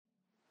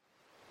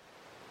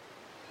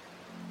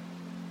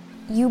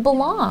you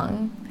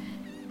belong.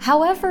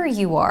 However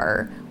you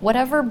are,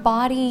 whatever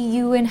body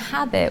you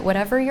inhabit,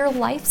 whatever your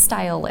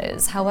lifestyle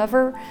is,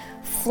 however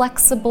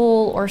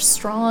flexible or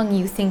strong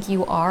you think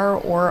you are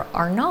or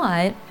are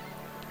not,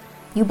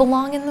 you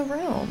belong in the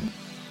room.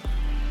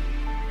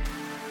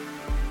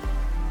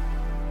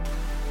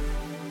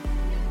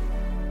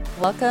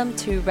 Welcome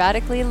to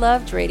Radically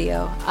Loved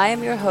Radio. I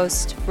am your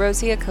host,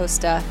 Rosie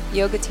Acosta,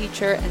 yoga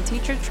teacher and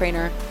teacher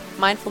trainer,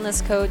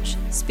 mindfulness coach,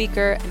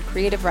 speaker, and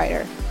creative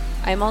writer.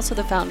 I am also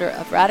the founder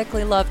of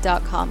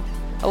radicallylove.com,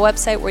 a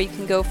website where you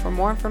can go for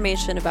more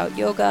information about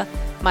yoga,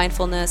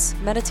 mindfulness,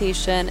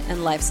 meditation,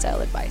 and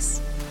lifestyle advice.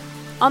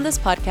 On this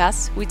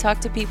podcast, we talk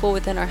to people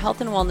within our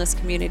health and wellness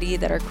community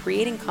that are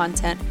creating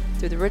content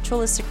through the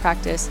ritualistic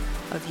practice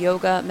of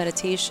yoga,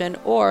 meditation,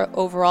 or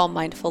overall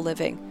mindful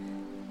living.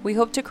 We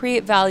hope to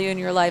create value in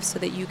your life so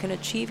that you can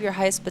achieve your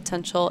highest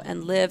potential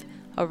and live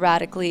a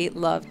radically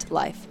loved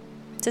life.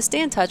 To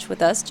stay in touch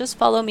with us, just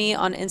follow me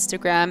on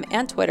Instagram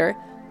and Twitter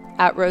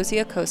at Rosie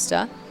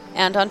Acosta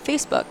and on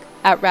Facebook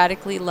at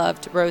Radically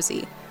Loved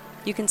Rosie.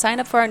 You can sign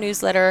up for our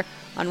newsletter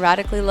on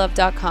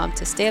radicallylove.com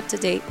to stay up to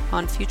date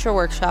on future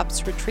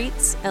workshops,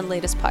 retreats, and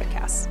latest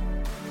podcasts.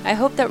 I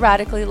hope that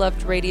Radically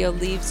Loved Radio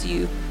leaves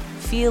you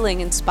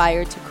feeling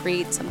inspired to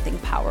create something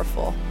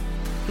powerful.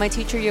 My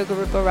teacher, Yoga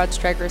Rupa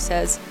Rajstreger,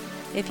 says,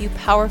 if you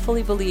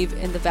powerfully believe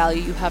in the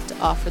value you have to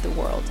offer the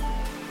world,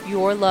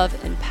 your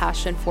love and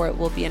passion for it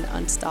will be an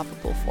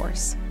unstoppable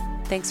force.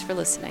 Thanks for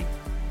listening.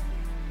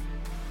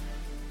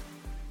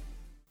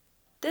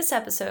 This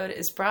episode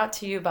is brought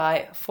to you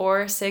by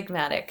Four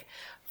Sigmatic.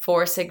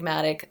 Four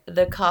Sigmatic,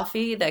 the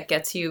coffee that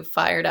gets you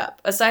fired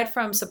up. Aside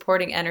from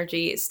supporting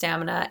energy,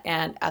 stamina,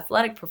 and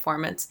athletic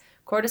performance,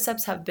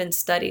 cordyceps have been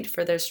studied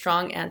for their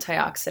strong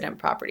antioxidant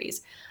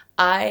properties.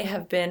 I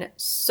have been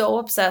so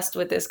obsessed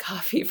with this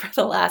coffee for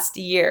the last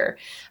year.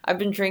 I've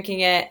been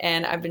drinking it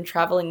and I've been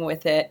traveling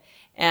with it.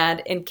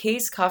 And in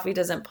case coffee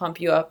doesn't pump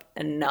you up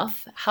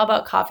enough, how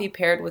about coffee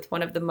paired with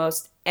one of the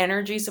most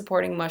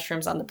energy-supporting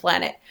mushrooms on the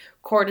planet,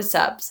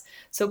 cordyceps?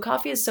 So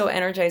coffee is so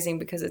energizing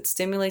because it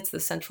stimulates the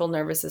central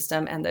nervous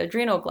system and the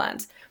adrenal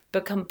glands.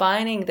 But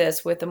combining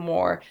this with a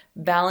more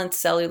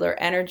balanced cellular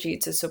energy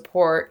to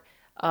support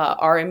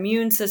our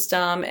immune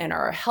system and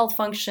our health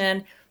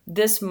function,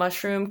 this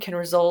mushroom can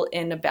result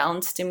in a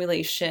balanced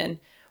stimulation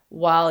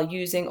while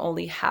using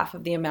only half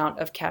of the amount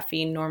of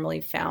caffeine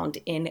normally found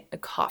in a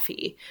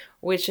coffee,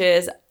 which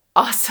is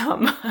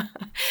awesome.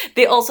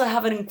 They also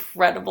have an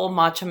incredible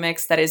matcha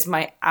mix that is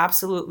my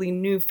absolutely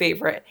new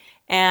favorite,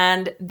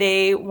 and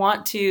they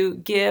want to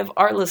give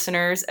our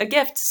listeners a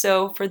gift.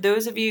 So for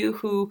those of you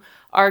who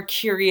are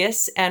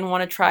curious and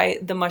want to try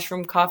the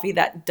mushroom coffee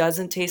that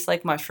doesn't taste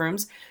like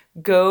mushrooms,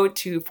 go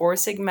to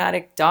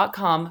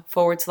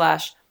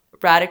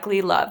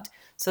foursigmatic.com/radically loved.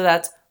 So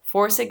that's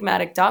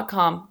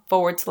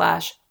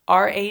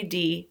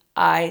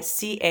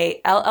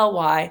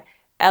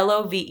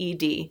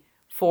foursigmatic.com/radicallyloved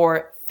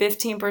for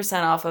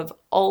 15% off of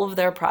all of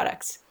their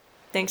products.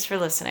 Thanks for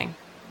listening.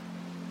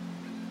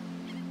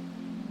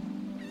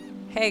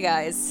 Hey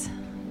guys,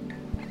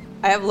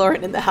 I have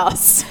Lauren in the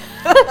house.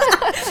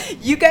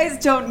 You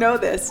guys don't know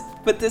this,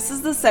 but this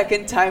is the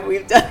second time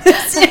we've done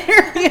this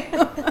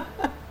interview.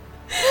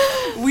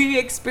 We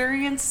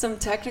experienced some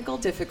technical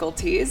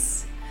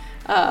difficulties.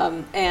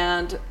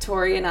 And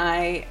Tori and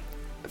I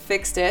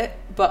fixed it,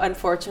 but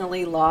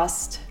unfortunately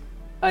lost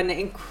an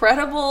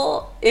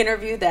incredible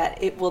interview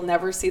that it will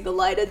never see the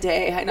light of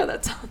day. I know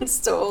that sounds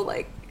so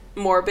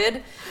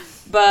morbid,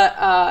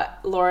 but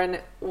Lauren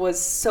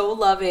was so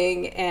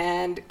loving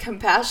and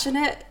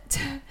compassionate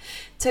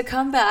to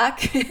come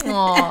back and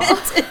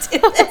to do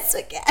this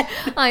again.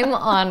 I'm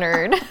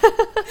honored.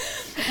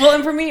 Well,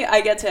 and for me,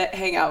 I get to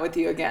hang out with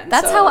you again.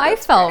 That's how I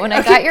felt when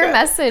I got your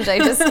message.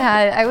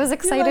 I was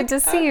excited to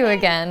see you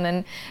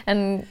again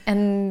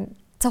and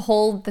to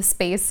hold the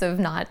space of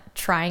not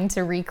trying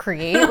to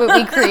recreate what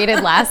we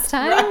created last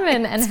time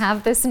and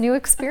have this new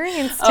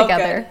experience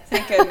together. Good.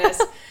 Thank goodness.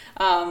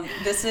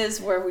 This is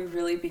where we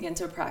really begin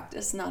to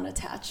practice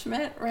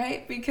non-attachment,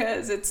 right?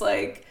 Because it's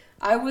like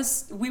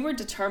we were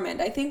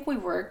determined. I think we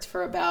worked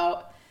for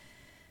about,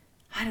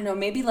 I don't know,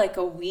 maybe like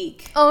a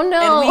week. Oh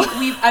no.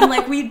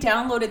 And we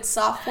downloaded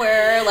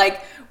software,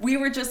 we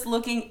were just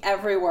looking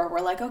everywhere. We're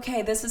like,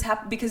 okay, this has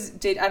happened because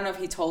I don't know if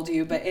he told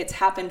you, but it's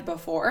happened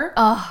before.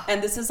 Oh.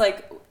 And this is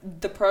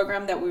the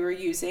program that we were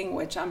using,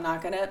 which I'm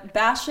not going to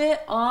bash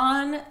it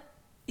on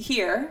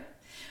here,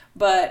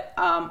 but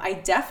I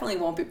definitely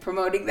won't be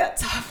promoting that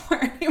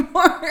software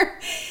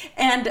anymore.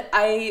 And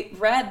I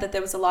read that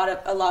there was a lot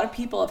of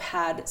people have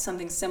had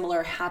something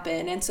similar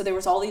happen. And so there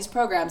was all these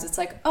programs. It's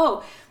like,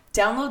 oh,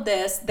 download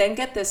this, then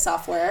get this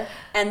software,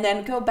 and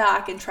then go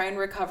back and try and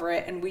recover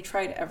it. And we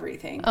tried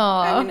everything.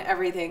 Aww.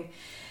 Everything.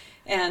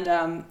 And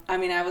I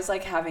mean, I was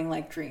like having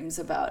like dreams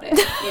about it,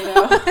 you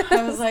know.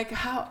 I was like,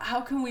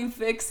 how can we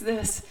fix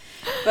this?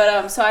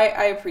 But so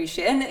I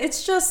appreciate it. And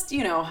it's just,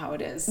 you know, how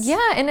it is.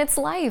 Yeah, and it's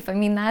life. I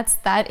mean,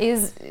 that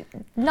is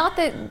not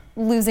that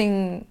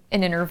losing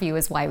an interview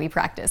is why we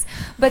practice,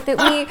 but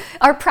that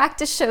our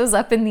practice shows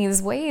up in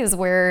these ways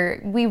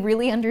where we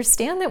really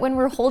understand that when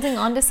we're holding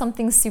on to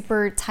something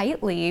super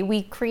tightly,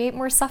 we create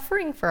more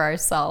suffering for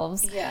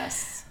ourselves.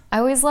 Yes. I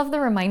always love the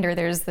reminder.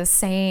 There's this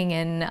saying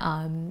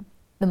in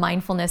the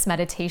mindfulness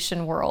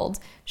meditation world: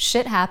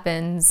 shit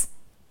happens,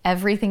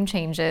 everything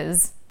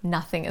changes,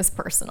 nothing is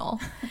personal.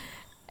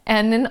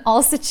 And in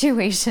all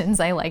situations,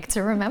 I like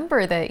to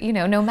remember that, you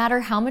know, no matter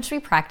how much we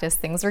practice,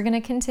 things are going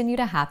to continue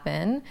to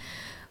happen.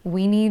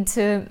 We need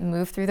to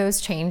move through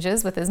those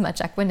changes with as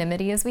much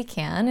equanimity as we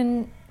can.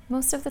 And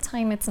most of the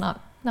time, it's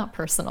not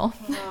personal.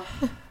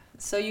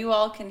 So you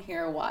all can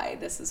hear why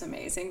this is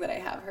amazing that I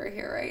have her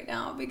here right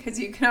now, because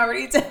you can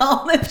already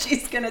tell that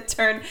she's going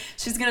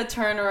to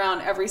turn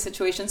around every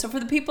situation. So for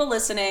the people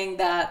listening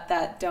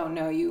that don't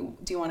know you,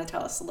 do you want to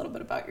tell us a little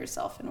bit about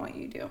yourself and what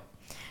you do?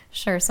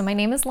 Sure. So my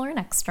name is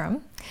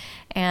Eckstrom,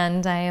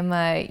 and I am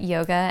a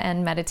yoga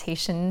and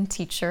meditation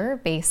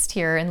teacher based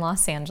here in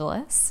Los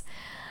Angeles.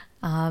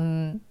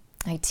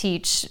 I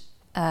teach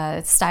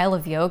a style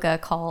of yoga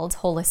called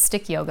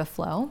holistic yoga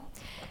flow.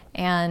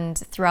 And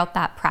throughout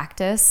that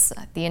practice,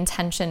 the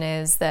intention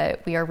is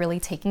that we are really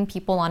taking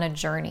people on a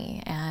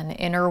journey and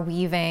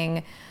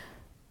interweaving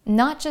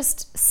not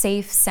just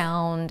safe,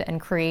 sound, and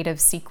creative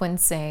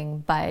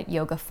sequencing, but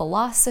yoga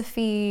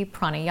philosophy,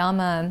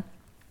 pranayama,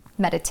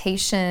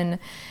 meditation,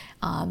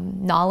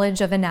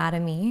 knowledge of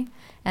anatomy.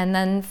 And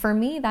then for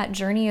me, that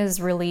journey has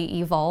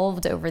really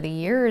evolved over the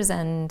years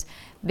and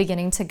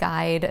beginning to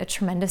guide a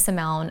tremendous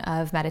amount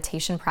of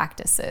meditation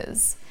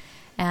practices.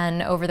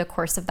 And over the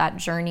course of that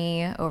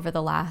journey, over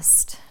the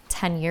last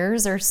 10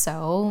 years or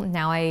so,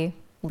 now I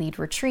lead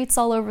retreats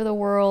all over the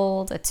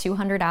world, a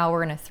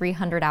 200-hour and a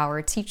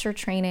 300-hour teacher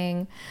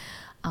training,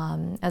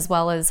 as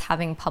well as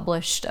having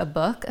published a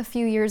book a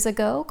few years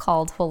ago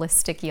called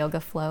Holistic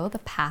Yoga Flow, The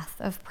Path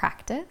of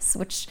Practice,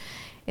 which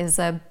is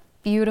a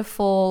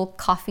beautiful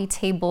coffee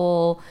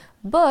table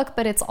book,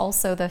 but it's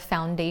also the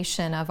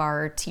foundation of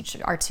our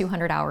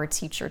 200-hour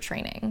teacher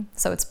training.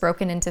 So it's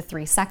broken into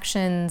 3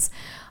 sections.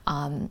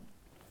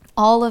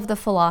 All of the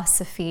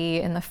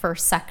philosophy in the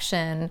first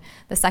section.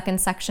 The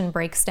second section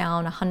breaks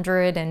down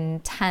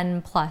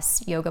 110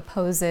 plus yoga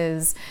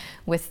poses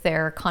with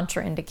their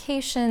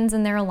contraindications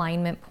and their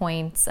alignment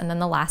points. And then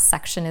the last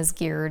section is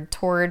geared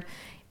toward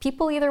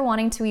people either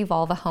wanting to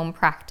evolve a home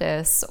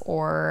practice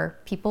or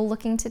people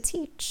looking to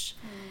teach.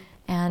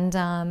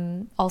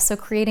 And also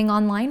creating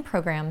online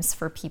programs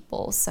for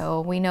people.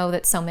 So we know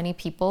that so many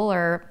people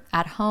are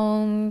at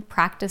home,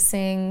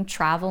 practicing,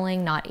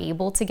 traveling, not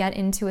able to get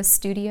into a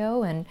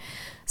studio, and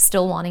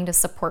still wanting to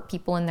support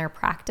people in their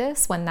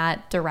practice when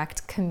that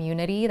direct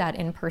community, that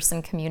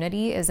in-person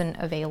community, isn't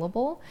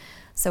available.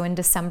 So in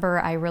December,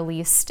 I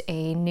released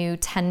a new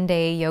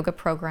 10-day yoga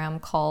program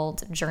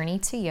called Journey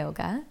to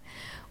Yoga,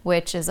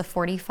 which is a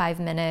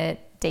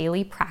 45-minute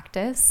daily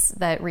practice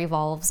that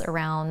revolves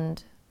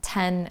around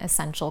 10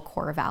 essential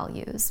core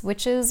values,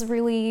 which is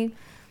really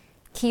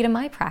key to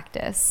my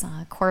practice.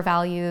 Core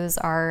values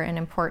are an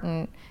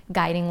important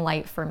guiding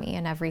light for me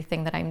in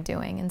everything that I'm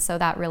doing. And so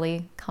that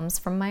really comes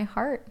from my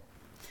heart.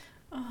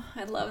 Oh,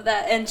 I love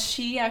that. And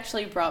she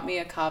actually brought me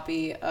a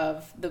copy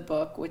of the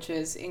book, which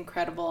is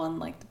incredible. And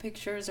like the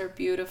pictures are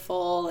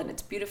beautiful and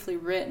it's beautifully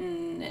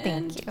written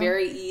and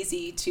very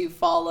easy to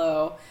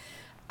follow.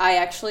 I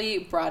actually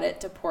brought it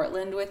to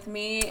Portland with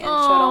me and showed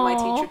all my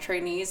teacher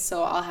trainees.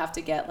 So I'll have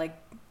to get like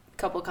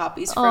couple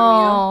copies from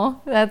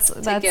you. That's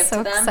give so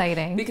to them,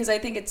 exciting. because I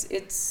think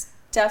it's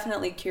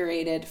definitely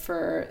curated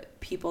for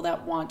people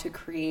that want to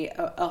create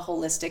a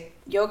holistic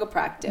yoga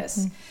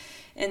practice.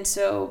 And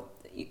so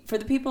for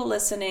the people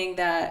listening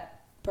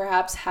that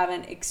perhaps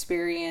haven't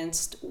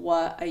experienced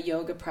what a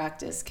yoga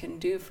practice can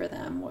do for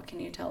them, what can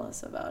you tell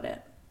us about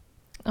it?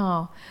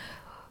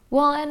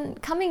 Well, and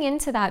coming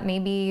into that,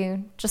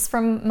 maybe just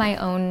from my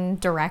own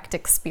direct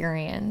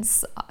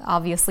experience,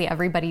 obviously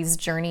everybody's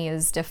journey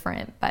is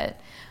different, but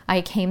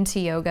I came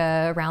to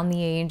yoga around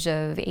the age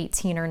of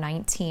 18 or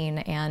 19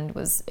 and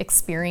was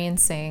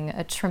experiencing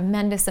a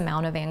tremendous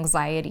amount of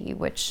anxiety,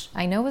 which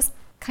I know was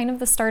kind of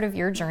the start of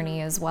your journey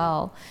as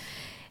well.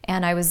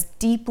 And I was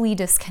deeply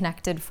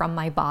disconnected from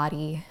my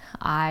body.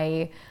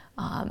 I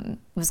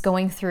was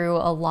going through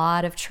a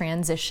lot of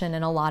transition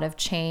and a lot of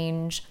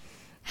change,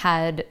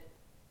 had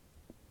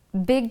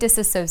big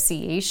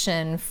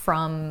disassociation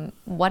from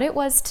what it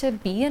was to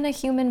be in a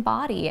human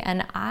body.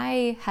 And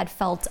I had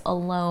felt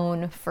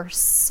alone for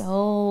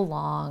so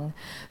long,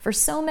 for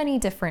so many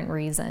different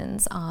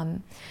reasons.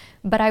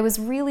 But I was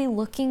really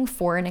looking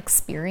for an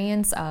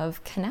experience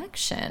of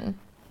connection,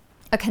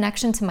 a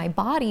connection to my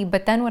body.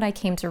 But then what I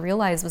came to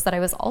realize was that I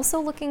was also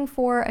looking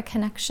for a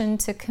connection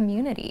to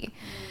community.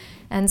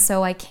 And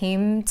so I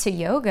came to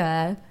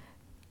yoga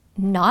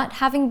not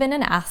having been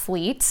an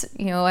athlete.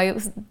 You know,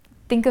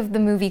 think of the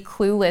movie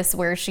Clueless,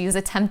 where she's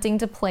attempting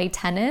to play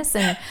tennis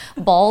and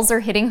balls are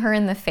hitting her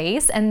in the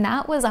face. And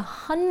that was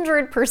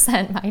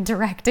 100% my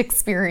direct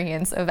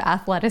experience of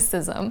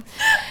athleticism.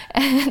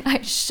 And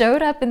I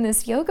showed up in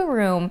this yoga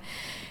room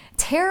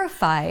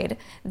terrified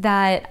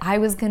that I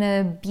was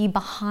gonna be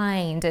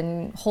behind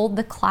and hold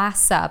the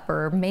class up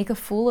or make a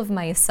fool of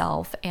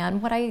myself.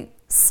 And what I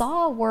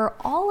saw were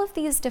all of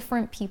these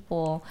different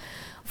people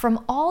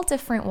from all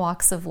different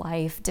walks of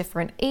life,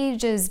 different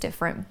ages,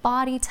 different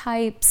body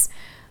types,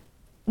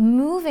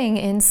 moving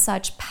in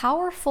such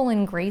powerful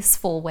and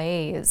graceful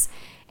ways.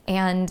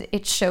 And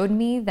it showed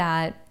me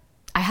that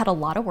I had a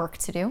lot of work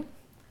to do,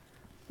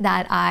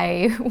 that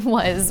I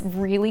was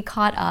really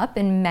caught up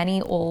in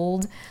many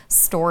old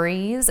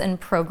stories and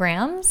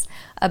programs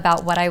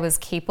about what I was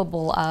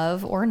capable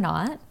of or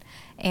not.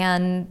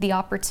 And the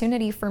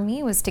opportunity for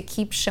me was to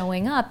keep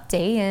showing up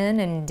day in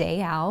and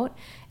day out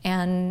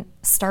and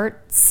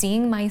start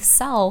seeing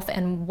myself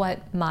and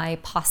what my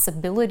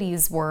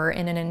possibilities were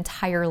in an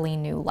entirely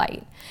new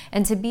light.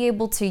 And to be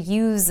able to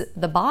use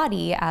the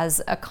body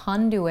as a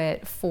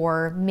conduit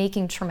for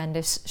making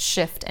tremendous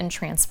shift and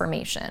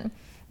transformation.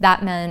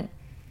 That meant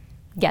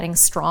getting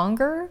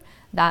stronger,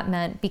 that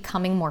meant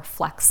becoming more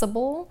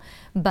flexible,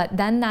 but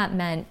then that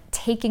meant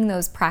taking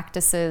those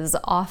practices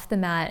off the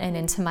mat and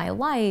into my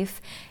life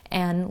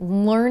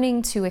and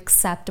learning to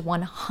accept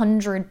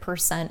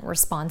 100%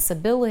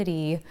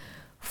 responsibility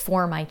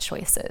for my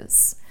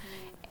choices.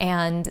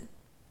 And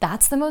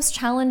that's the most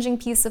challenging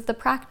piece of the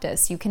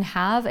practice. You can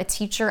have a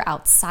teacher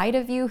outside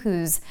of you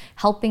who's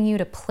helping you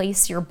to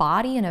place your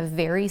body in a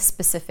very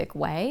specific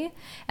way,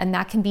 and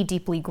that can be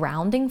deeply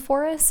grounding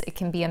for us. It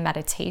can be a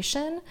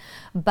meditation,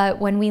 but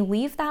when we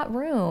leave that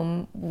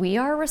room, we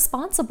are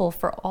responsible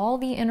for all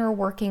the inner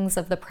workings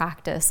of the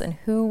practice and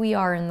who we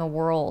are in the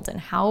world and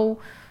how,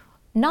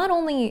 not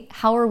only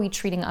how are we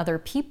treating other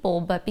people,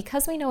 but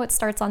because we know it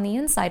starts on the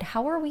inside,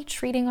 how are we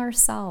treating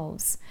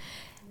ourselves?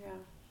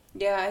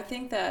 Yeah, I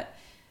think that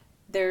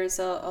there's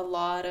a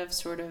lot of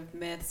sort of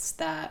myths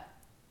that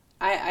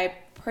I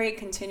pray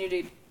continue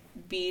to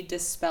be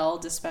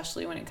dispelled,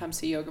 especially when it comes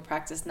to yoga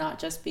practice, not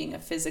just being a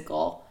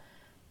physical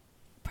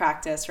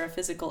practice or a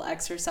physical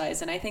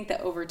exercise. And I think that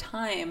over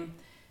time,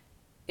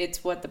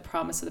 it's what the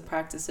promise of the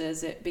practice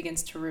is. It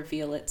begins to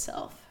reveal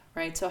itself,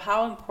 right? So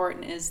how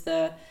important is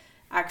the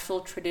actual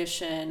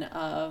tradition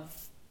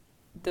of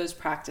those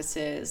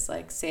practices,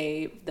 like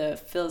say the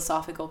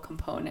philosophical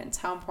components?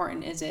 How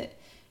important is it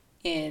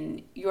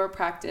in your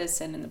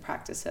practice and in the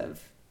practice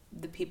of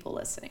the people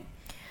listening?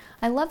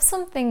 I love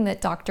something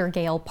that Dr.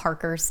 Gail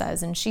Parker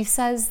says, and she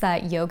says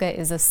that yoga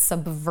is a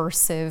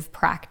subversive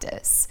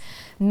practice,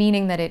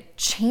 meaning that it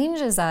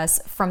changes us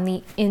from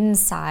the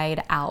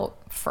inside out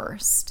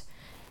first.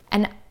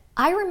 And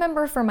I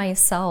remember for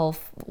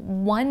myself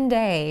one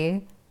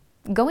day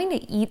going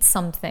to eat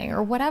something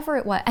or whatever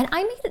it was, and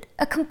I made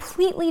a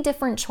completely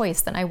different choice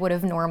than I would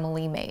have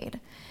normally made.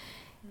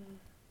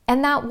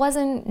 And that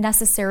wasn't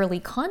necessarily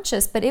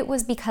conscious, but it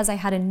was because I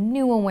had a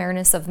new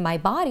awareness of my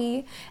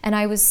body and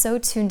I was so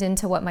tuned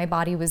into what my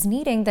body was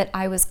needing that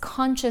I was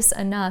conscious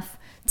enough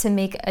to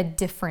make a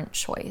different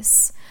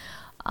choice.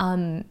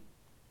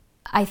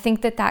 I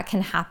think that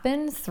can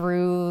happen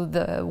through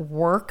the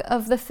work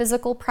of the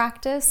physical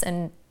practice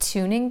and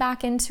tuning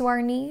back into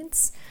our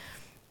needs.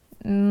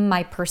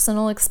 My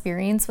personal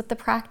experience with the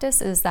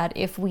practice is that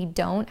if we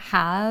don't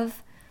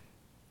have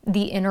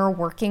the inner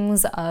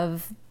workings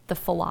of the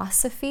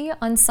philosophy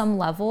on some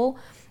level,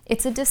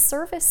 it's a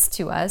disservice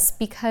to us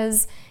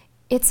because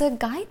it's a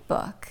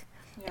guidebook.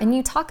 Yeah. And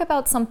you talk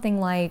about something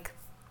like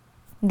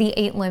the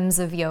 8 limbs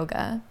of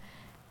yoga.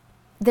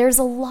 There's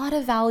a lot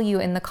of value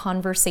in the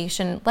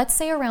conversation, let's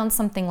say around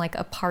something like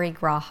a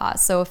parigraha.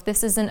 So if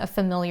this isn't a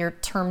familiar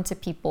term to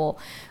people,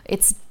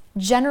 it's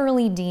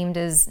generally deemed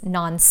as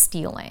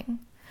non-stealing.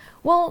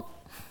 Well,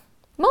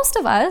 most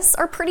of us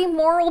are pretty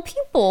moral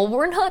people.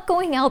 We're not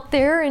going out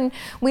there and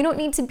we don't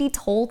need to be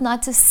told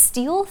not to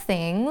steal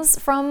things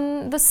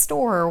from the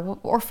store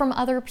or from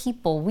other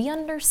people. We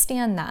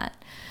understand that.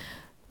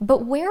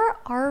 But where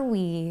are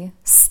we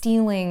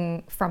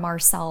stealing from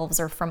ourselves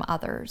or from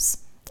others?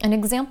 An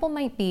example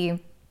might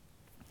be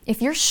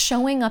if you're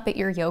showing up at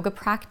your yoga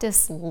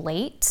practice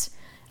late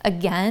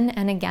again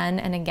and again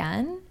and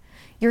again,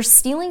 you're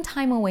stealing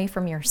time away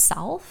from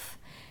yourself.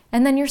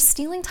 And then you're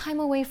stealing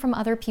time away from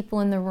other people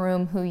in the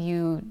room who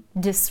you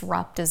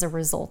disrupt as a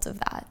result of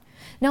that.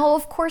 Now,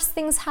 of course,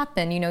 things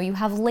happen. You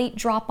have late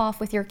drop off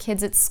with your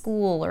kids at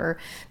school, or,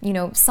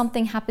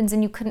 something happens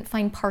and you couldn't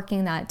find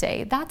parking that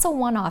day. That's a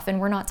one-off, and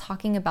we're not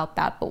talking about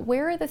that. But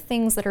where are the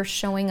things that are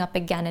showing up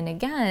again and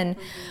again,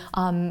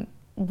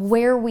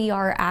 where we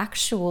are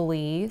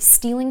actually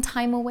stealing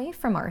time away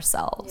from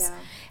ourselves? Yeah.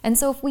 And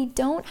so if we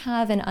don't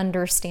have an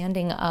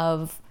understanding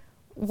of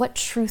what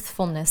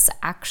truthfulness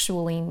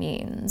actually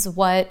means,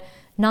 what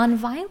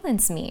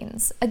nonviolence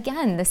means.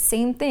 Again, the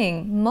same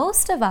thing.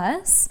 Most of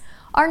us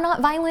are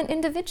not violent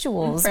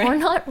individuals. Right. We're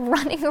not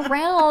running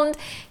around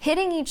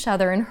hitting each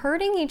other and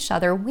hurting each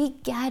other. We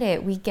get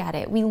it. We get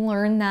it. We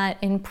learn that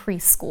in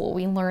preschool.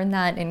 We learn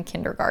that in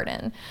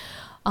kindergarten.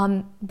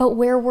 But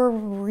where we're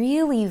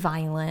really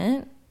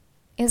violent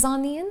is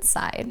on the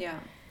inside. Yeah.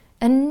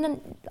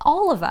 And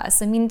all of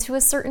us, I mean, to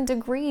a certain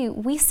degree,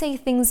 we say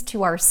things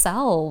to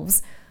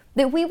ourselves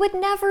that we would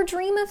never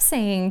dream of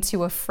saying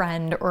to a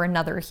friend or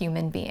another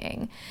human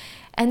being.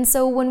 And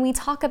so when we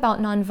talk about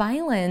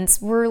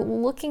nonviolence, we're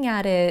looking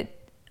at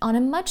it on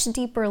a much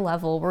deeper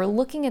level. We're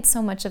looking at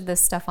so much of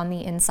this stuff on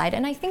the inside.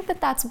 And I think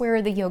that that's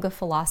where the yoga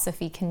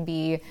philosophy can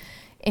be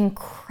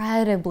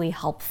incredibly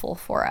helpful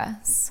for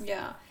us.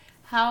 Yeah.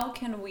 How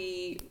can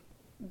we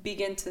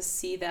begin to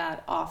see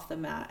that off the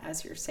mat,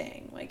 as you're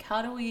saying? Like,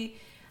 how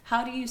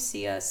do you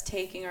see us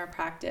taking our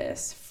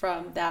practice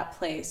from that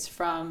place,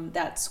 from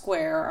that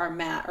square, our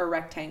mat or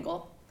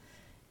rectangle,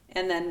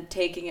 and then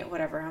taking it,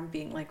 whatever, I'm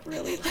being like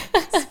really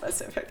like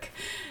specific.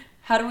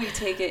 How do we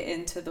take it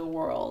into the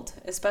world,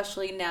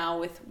 especially now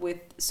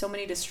with so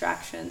many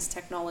distractions,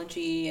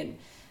 technology, and,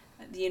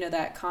 you know,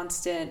 that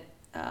constant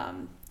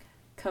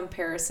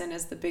comparison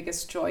is the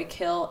biggest joy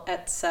kill,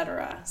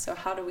 etc. So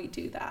how do we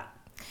do that?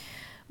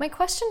 My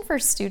question for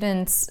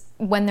students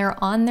when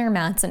they're on their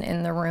mats and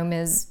in the room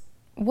is,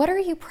 what are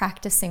you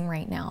practicing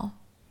right now?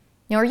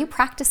 You know, are you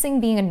practicing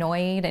being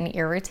annoyed and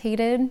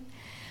irritated?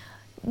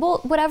 Well,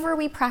 whatever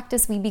we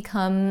practice, we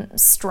become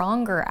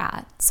stronger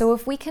at. So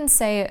if we can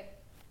say,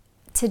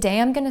 today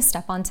I'm going to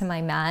step onto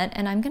my mat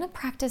and I'm going to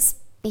practice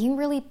being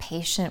really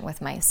patient with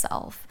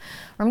myself,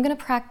 or I'm going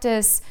to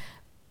practice,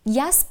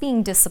 yes,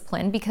 being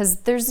disciplined,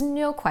 because there's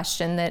no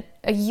question that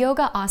a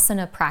yoga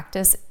asana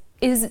practice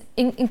is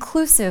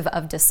inclusive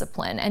of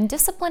discipline, and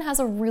discipline has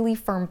a really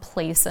firm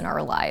place in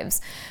our lives.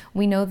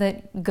 We know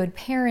that good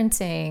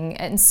parenting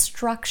and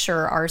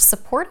structure are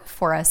supportive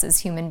for us as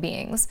human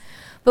beings,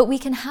 but we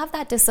can have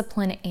that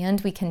discipline and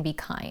we can be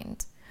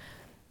kind.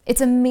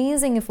 It's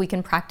amazing if we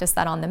can practice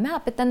that on the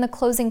mat, but then the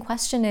closing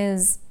question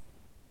is,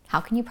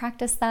 how can you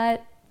practice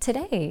that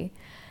today?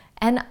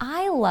 And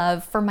I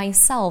love for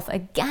myself,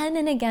 again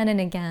and again and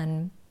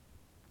again,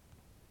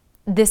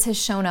 this has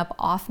shown up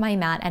off my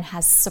mat and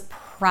has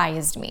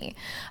surprised me.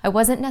 I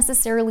wasn't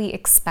necessarily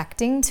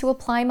expecting to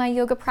apply my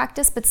yoga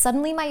practice, but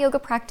suddenly my yoga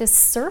practice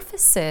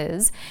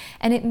surfaces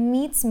and it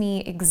meets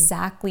me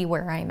exactly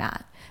where I'm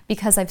at,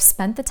 because I've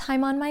spent the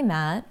time on my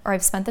mat, or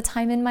I've spent the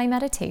time in my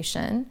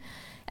meditation.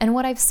 And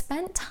what I've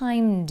spent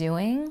time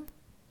doing,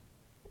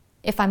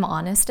 if I'm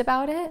honest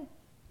about it,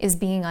 is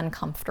being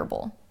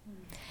uncomfortable.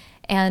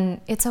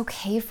 And it's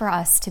okay for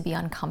us to be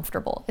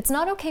uncomfortable. It's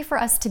not okay for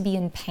us to be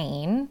in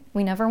pain.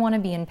 We never want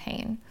to be in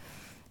pain.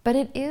 But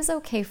it is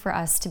okay for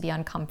us to be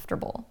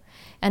uncomfortable.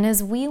 And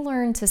as we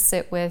learn to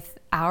sit with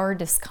our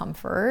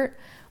discomfort,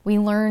 we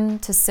learn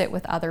to sit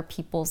with other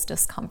people's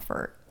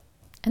discomfort.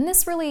 And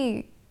this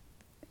really,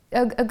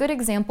 a good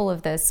example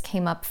of this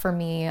came up for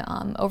me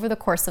over the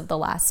course of the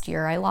last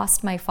year. I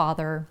lost my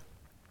father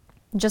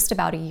just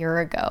about a year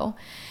ago.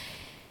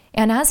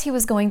 And as he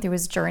was going through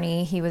his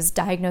journey, he was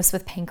diagnosed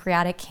with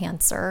pancreatic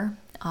cancer,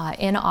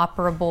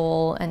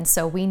 inoperable, and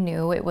so we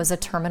knew it was a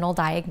terminal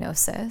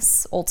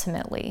diagnosis,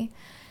 ultimately.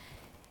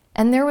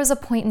 And there was a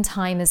point in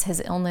time as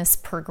his illness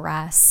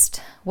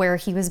progressed where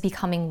he was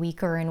becoming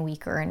weaker and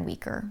weaker and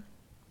weaker.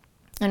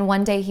 And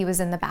one day he was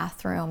in the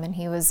bathroom and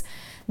he was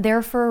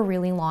there for a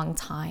really long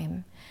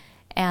time.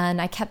 And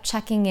I kept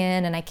checking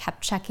in and I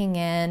kept checking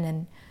in.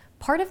 And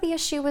part of the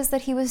issue was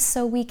that he was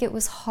so weak it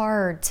was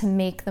hard to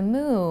make the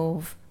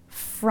move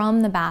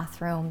from the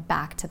bathroom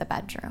back to the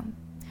bedroom.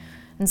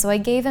 And so I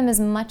gave him as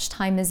much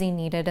time as he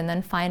needed. And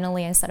then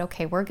finally I said,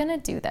 okay, we're going to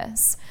do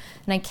this.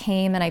 And I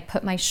came and I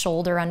put my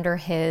shoulder under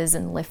his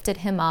and lifted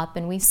him up.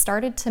 And we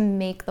started to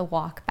make the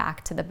walk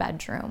back to the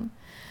bedroom.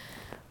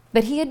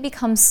 But he had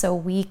become so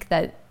weak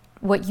that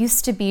what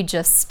used to be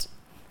just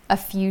a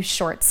few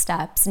short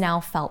steps now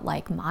felt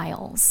like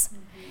miles.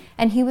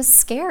 And he was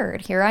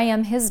scared. Here I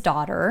am, his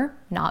daughter,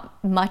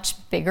 not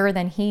much bigger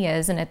than he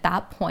is. And at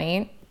that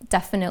point,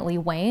 definitely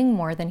weighing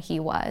more than he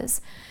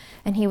was.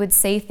 And he would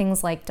say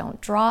things like,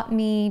 don't drop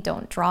me,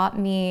 don't drop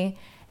me.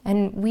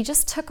 And we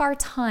just took our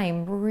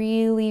time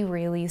really,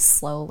 really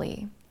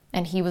slowly.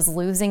 And he was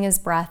losing his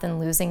breath and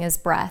losing his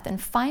breath. And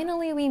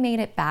finally we made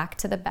it back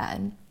to the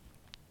bed.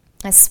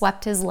 I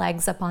swept his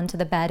legs up onto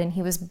the bed and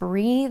he was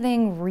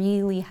breathing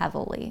really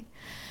heavily.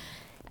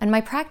 And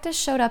my practice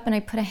showed up and I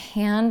put a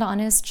hand on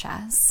his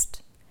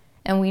chest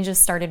and we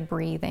just started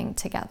breathing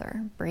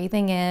together,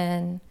 breathing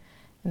in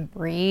and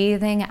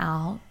breathing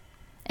out.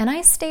 And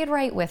I stayed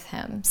right with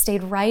him,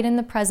 stayed right in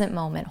the present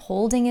moment,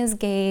 holding his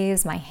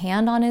gaze, my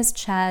hand on his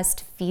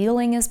chest,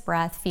 feeling his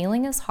breath,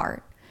 feeling his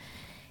heart.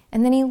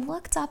 And then he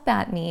looked up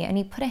at me and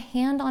he put a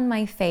hand on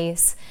my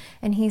face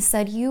and he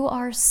said, "You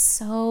are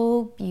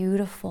so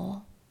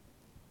beautiful."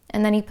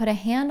 And then he put a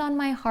hand on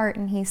my heart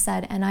and he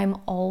said, "And I'm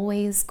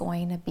always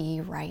going to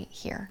be right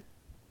here."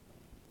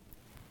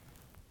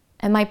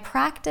 And my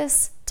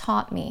practice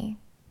taught me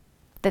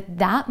that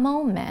that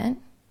moment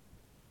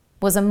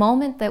was a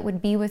moment that would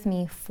be with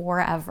me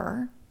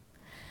forever.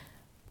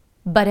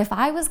 But if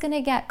I was going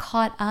to get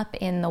caught up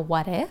in the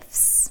what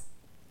ifs,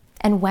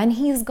 and when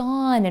he's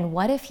gone, and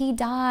what if he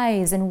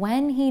dies, and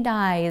when he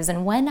dies,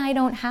 and when I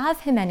don't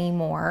have him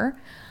anymore,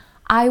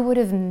 I would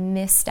have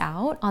missed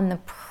out on the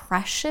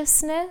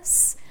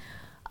preciousness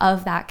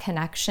of that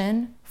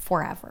connection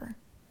forever.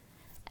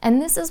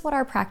 And this is what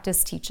our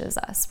practice teaches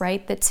us,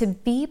 right? That to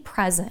be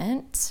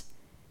present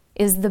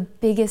is the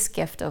biggest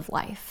gift of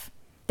life.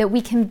 That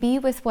we can be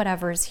with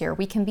whatever's here.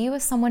 We can be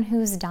with someone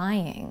who's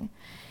dying,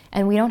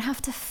 and we don't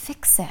have to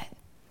fix it.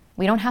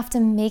 We don't have to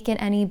make it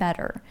any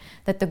better.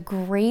 That the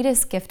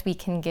greatest gift we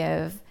can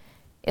give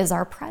is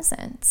our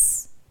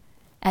presence.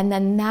 And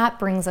then that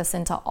brings us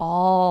into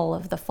all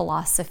of the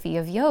philosophy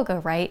of yoga,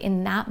 right?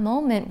 In that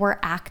moment, we're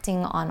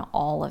acting on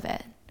all of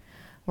it.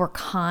 We're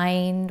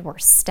kind, we're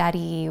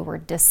steady, we're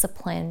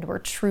disciplined, we're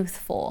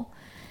truthful.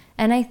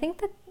 And I think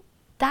that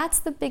that's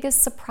the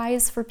biggest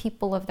surprise for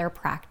people of their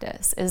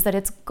practice, is that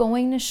it's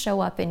going to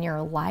show up in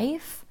your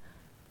life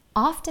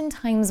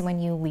oftentimes when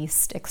you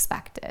least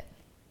expect it.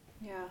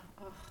 Yeah,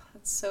 oh,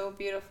 that's so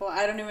beautiful.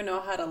 I don't even know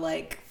how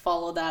to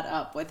follow that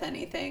up with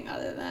anything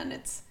other than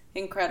it's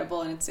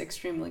incredible and it's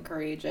extremely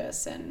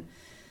courageous, and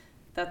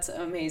that's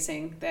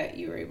amazing that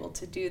you were able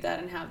to do that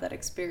and have that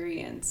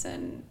experience,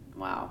 and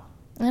wow.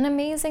 And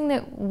amazing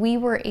that we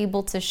were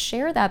able to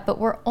share that, but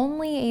we're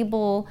only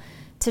able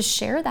to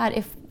share that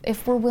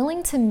if we're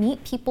willing to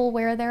meet people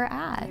where they're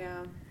at.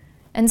 Yeah.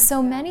 And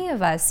so many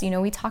of us,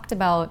 we talked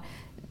about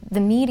the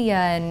media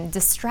and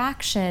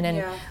distraction,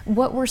 and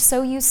what we're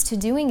so used to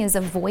doing is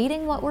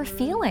avoiding what we're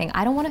feeling.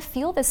 I don't want to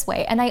feel this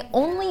way. And I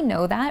only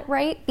know that,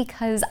 right,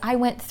 because I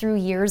went through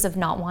years of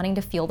not wanting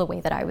to feel the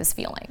way that I was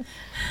feeling.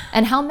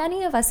 And how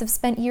many of us have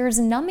spent years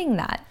numbing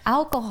that?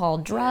 Alcohol,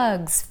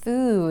 drugs,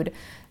 food,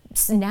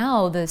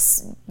 now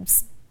this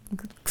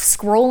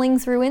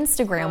scrolling through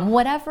Instagram,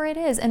 whatever it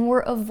is, and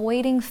we're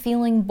avoiding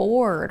feeling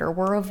bored, or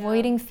we're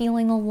avoiding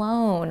feeling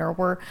alone, or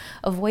we're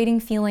avoiding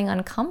feeling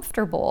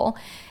uncomfortable.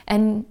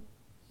 And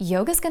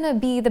yoga's going to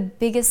be the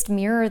biggest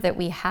mirror that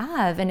we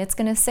have, and it's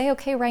going to say,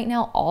 okay, right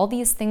now all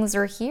these things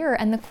are here,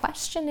 and the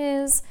question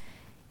is,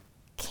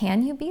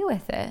 can you be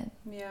with it?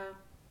 Yeah.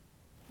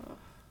 Oh,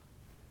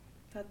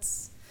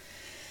 that's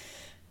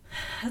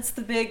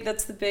the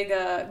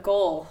big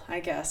goal, I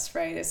guess,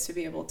 right? Is to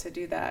be able to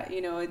do that.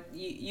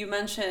 You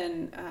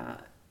mentioned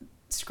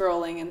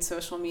scrolling and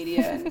social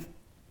media, and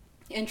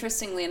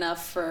interestingly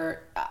enough,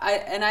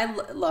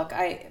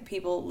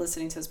 people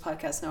listening to this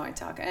podcast know I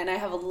talk, and I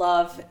have a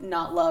love,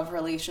 not love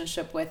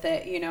relationship with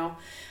it,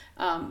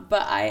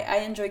 but I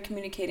enjoy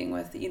communicating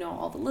with,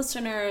 all the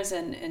listeners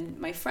and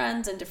my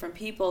friends and different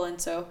people. And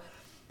so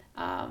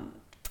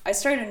I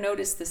started to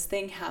notice this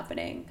thing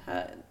happening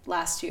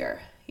last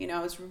year. I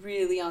was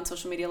really on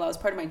social media a lot. It was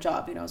part of my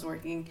job. I was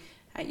working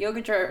at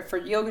for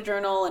Yoga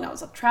Journal, and I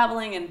was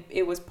traveling, and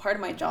it was part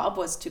of my job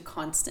was to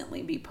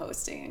constantly be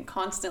posting and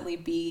constantly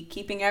be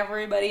keeping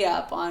everybody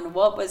up on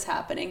what was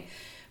happening.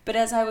 But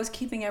as I was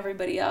keeping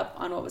everybody up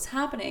on what was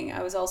happening,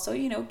 I was also,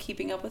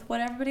 keeping up with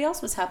what everybody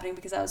else was happening,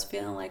 because I was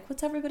feeling like,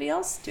 what's everybody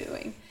else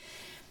doing?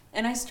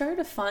 And I started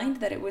to find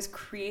that it was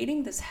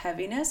creating this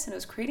heaviness, and it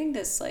was creating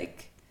this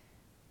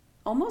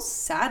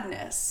almost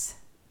sadness,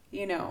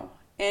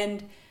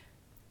 and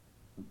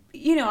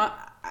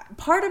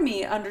part of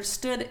me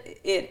understood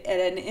it at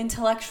an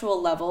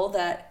intellectual level,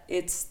 that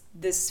it's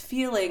this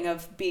feeling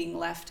of being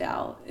left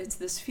out. It's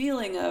this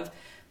feeling of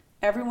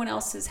everyone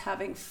else is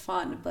having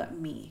fun but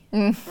me,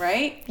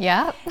 right?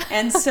 Yeah.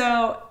 And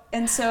so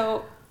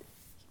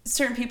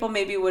certain people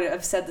maybe would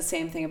have said the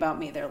same thing about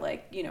me. They're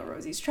like,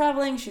 Rosie's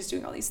traveling, she's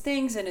doing all these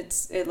things, and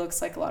it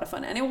looks like a lot of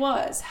fun. And it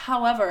was.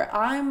 However,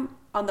 I'm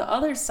on the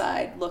other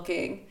side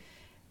looking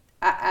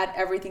at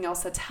everything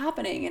else that's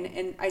happening.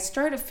 And I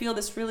started to feel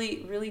this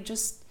really, really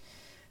just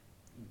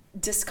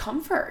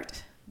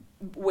discomfort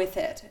with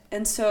it.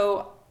 And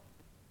so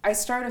I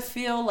started to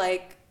feel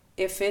like,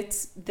 if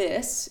it's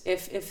this,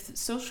 if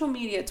social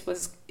media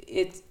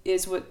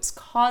is what's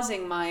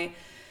causing my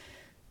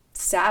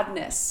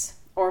sadness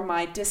or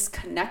my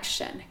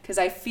disconnection, because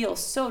I feel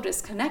so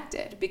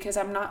disconnected because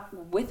I'm not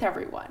with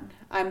everyone.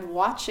 I'm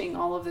watching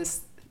all of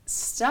this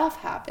stuff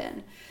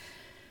happen.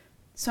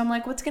 So I'm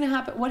like, what's going to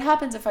happen? What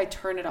happens if I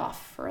turn it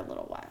off for a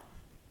little while?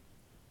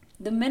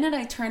 The minute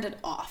I turned it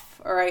off,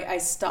 or I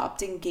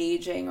stopped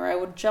engaging, or I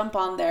would jump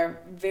on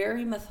there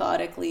very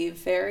methodically,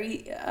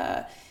 very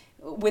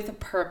with a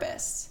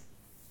purpose,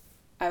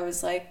 I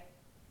was like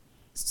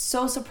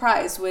so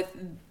surprised with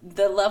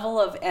the level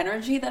of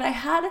energy that I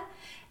had,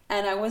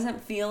 and I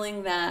wasn't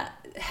feeling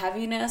that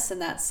heaviness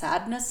and that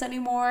sadness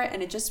anymore,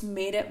 and it just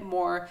made it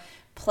more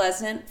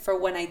pleasant for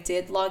when I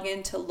did log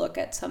in to look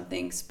at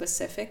something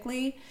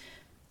specifically.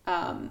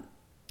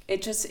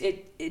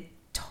 It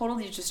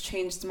totally just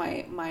changed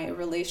my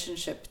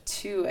relationship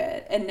to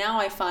it. And now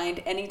I find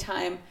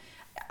anytime,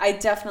 I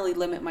definitely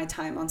limit my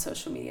time on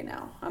social media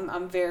now.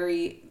 I'm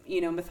very,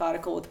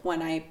 methodical with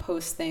when I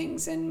post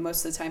things, and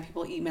most of the time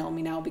people email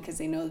me now because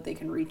they know that they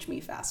can reach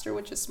me faster,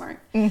 which is smart.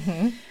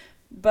 Mm-hmm.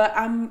 But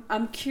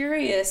I'm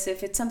curious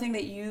if it's something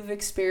that you've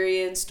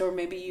experienced, or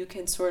maybe you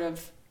can sort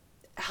of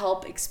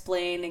help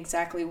explain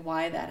exactly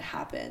why that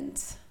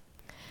happened?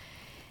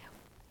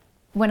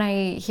 When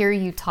I hear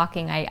you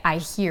talking, I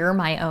hear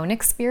my own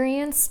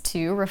experience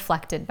too,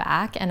 reflected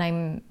back, and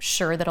I'm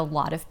sure that a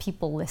lot of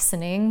people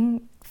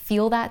listening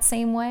feel that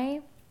same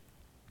way.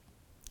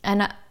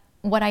 And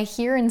what I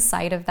hear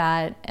inside of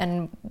that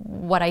and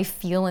what I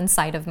feel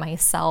inside of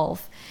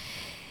myself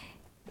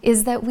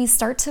is that we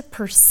start to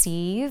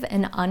perceive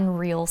an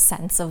unreal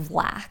sense of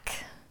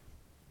lack.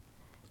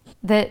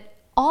 That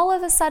all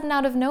of a sudden,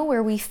 out of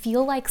nowhere, we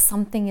feel like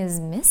something is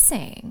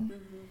missing.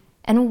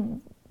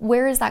 And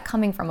where is that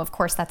coming from? Of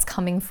course, that's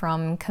coming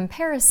from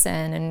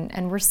comparison,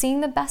 and we're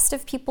seeing the best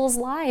of people's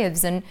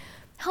lives, and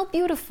how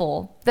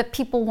beautiful that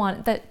people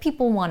want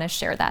to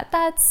share that.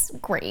 That's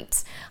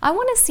great. I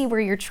want to see where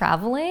you're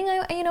traveling.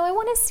 I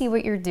want to see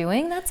what you're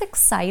doing. That's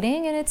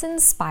exciting and it's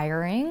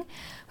inspiring.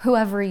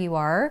 Whoever you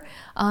are,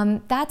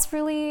 that's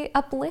really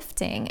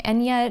uplifting.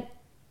 And yet,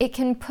 it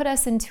can put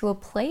us into a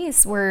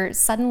place where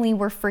suddenly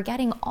we're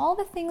forgetting all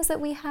the things that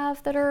we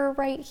have that are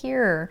right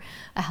here.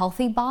 A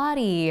healthy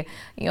body,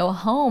 a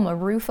home, a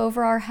roof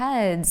over our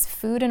heads,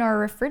 food in our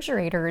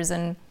refrigerators.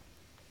 And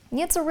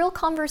it's a real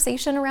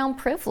conversation around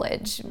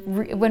privilege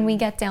when we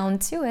get down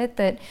to it,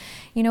 that,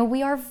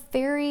 we are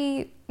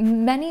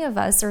many of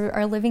us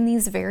are living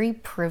these very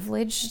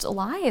privileged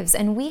lives,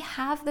 and we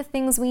have the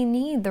things we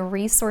need, the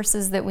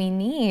resources that we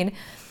need.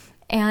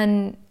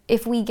 And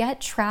if we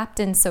get trapped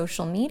in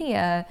social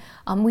media,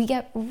 we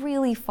get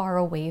really far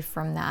away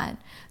from that.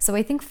 So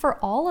I think for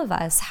all of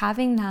us,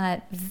 having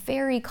that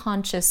very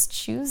conscious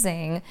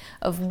choosing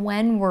of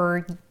when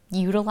we're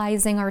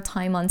utilizing our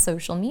time on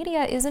social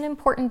media is an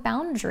important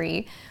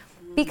boundary,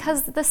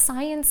 because the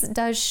science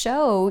does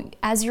show,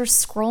 as you're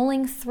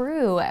scrolling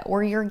through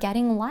or you're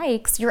getting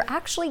likes, you're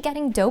actually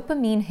getting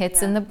dopamine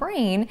hits in the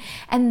brain,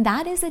 and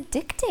that is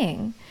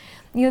addicting.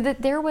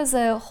 That there was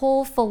a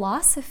whole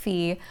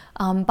philosophy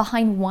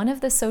behind one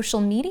of the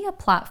social media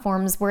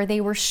platforms where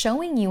they were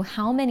showing you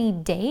how many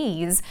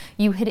days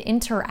you had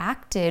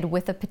interacted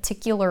with a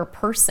particular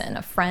person,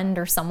 a friend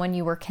or someone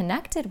you were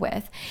connected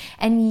with.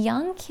 And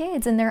young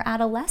kids in their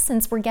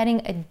adolescence were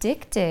getting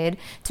addicted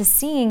to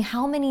seeing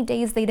how many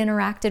days they'd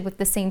interacted with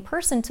the same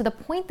person, to the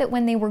point that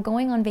when they were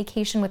going on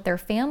vacation with their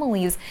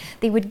families,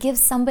 they would give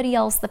somebody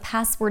else the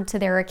password to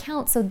their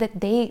account so that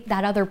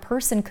that other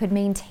person could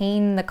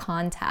maintain the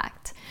contact.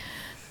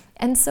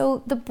 And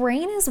so the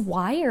brain is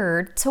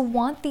wired to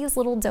want these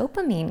little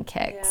dopamine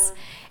kicks.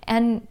 Yeah.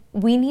 And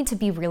we need to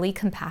be really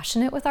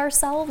compassionate with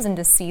ourselves and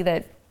to see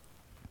that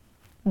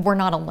we're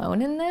not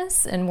alone in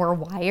this, and we're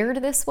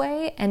wired this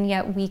way. And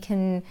yet we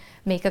can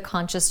make a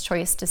conscious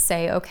choice to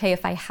say, okay,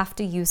 if I have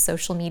to use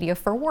social media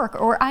for work,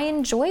 or I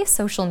enjoy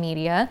social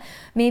media,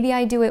 maybe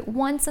I do it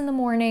once in the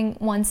morning,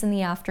 once in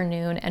the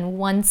afternoon, and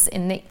once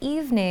in the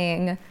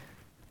evening,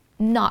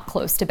 not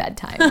close to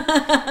bedtime.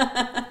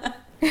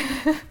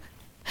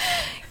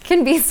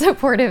 Can be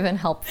supportive and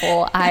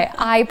helpful.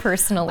 I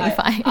personally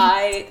find.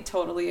 I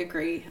totally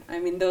agree. I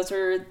mean, those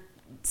are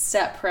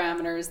set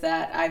parameters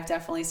that I've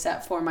definitely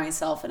set for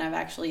myself, and I've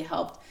actually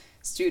helped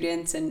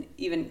students and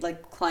even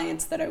like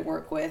clients that I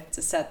work with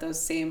to set those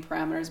same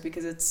parameters,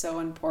 because it's so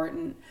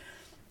important.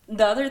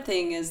 The other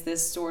thing is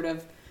this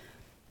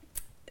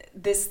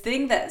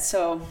thing that,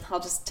 so I'll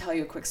just tell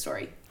you a quick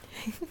story.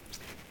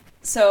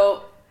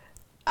 So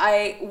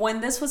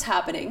when this was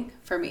happening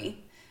for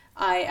me,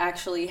 I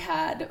actually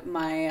had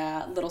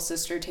my little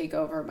sister take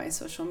over my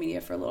social media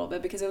for a little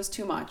bit, because it was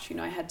too much.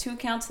 I had 2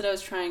 accounts that I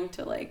was trying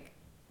to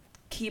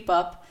keep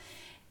up.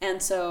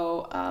 And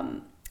so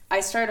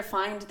I started to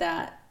find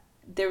that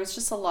there was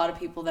just a lot of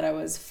people that I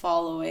was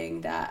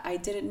following that I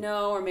didn't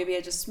know, or maybe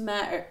I just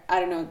met, or I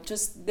don't know,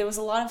 just there was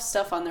a lot of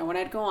stuff on there. When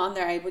I'd go on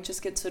there, I would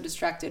just get so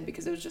distracted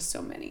because it was just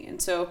so many.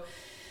 And so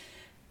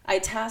I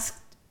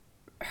tasked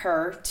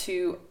her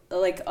to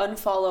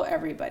unfollow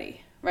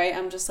everybody. Right?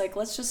 I'm just like,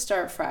 let's just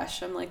start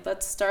fresh. I'm like,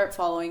 let's start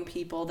following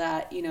people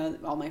that,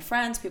 all my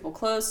friends, people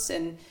close.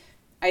 And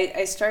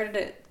I started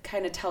to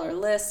kind of tell her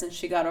list, and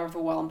she got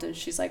overwhelmed, and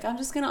she's like, I'm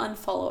just going to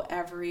unfollow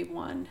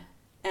everyone.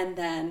 And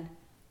then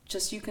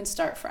just, you can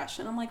start fresh.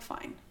 And I'm like,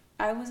 fine.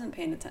 I wasn't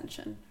paying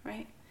attention.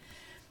 Right?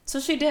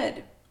 So she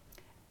did.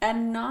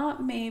 And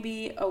not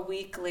maybe a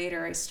week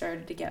later, I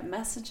started to get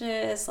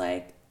messages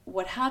like,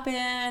 what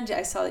happened?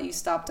 I saw that you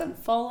stopped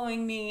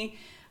unfollowing me.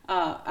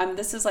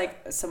 This is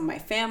some of my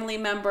family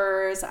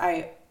members.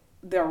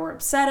 They were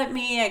upset at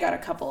me. I got a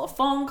couple of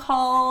phone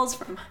calls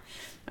from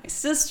my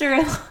sister.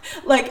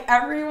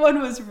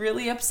 Everyone was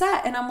really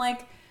upset. And I'm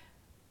like,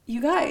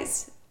 you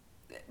guys,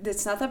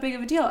 it's not that big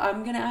of a deal.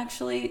 I'm going to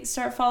actually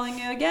start following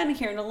you again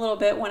here in a little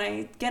bit when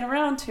I get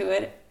around to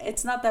it.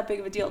 It's not that big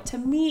of a deal. To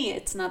me,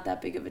 it's not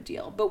that big of a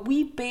deal. But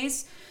we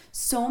base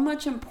so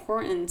much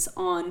importance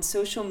on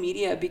social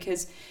media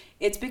because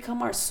it's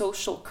become our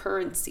social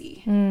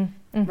currency,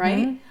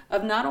 right?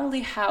 Of not only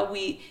how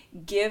we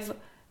give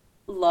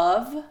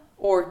love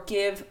or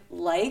give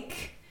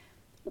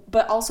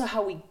but also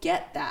how we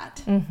get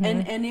that.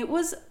 And it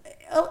was,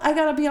 I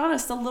gotta be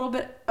honest, a little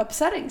bit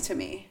upsetting to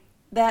me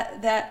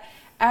that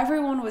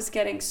everyone was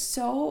getting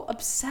so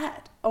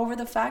upset over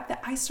the fact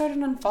that I started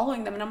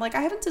unfollowing them. And I'm like,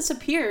 I haven't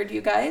disappeared, you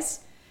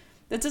guys.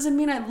 That doesn't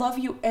mean I love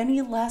you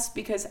any less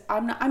because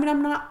I'm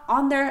not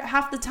on there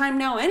half the time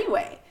now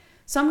anyway.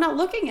 So I'm not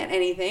looking at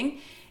anything.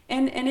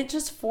 And it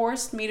just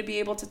forced me to be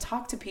able to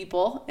talk to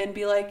people and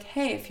be like,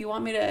 hey, if you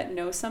want me to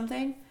know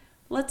something,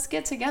 let's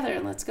get together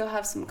and let's go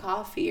have some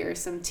coffee or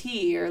some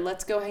tea, or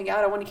let's go hang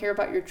out. I want to hear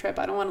about your trip.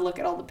 I don't want to look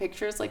at all the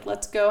pictures. Like,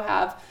 let's go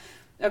have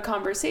a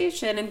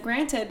conversation. And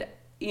granted,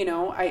 you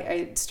know,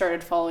 I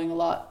started following a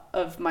lot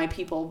of my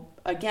people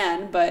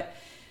again, but,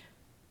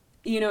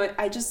 you know,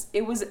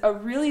 it was a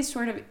really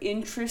sort of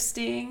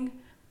interesting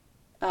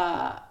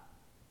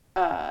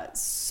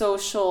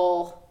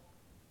social,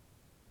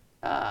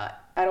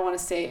 I don't want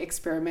to say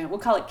experiment. We'll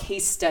call it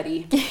case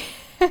study,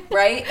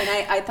 right? And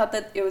I thought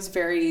that it was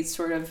very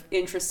sort of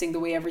interesting the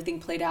way everything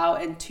played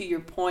out. And to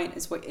your point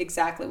is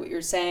exactly what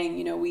you're saying.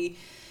 You know, we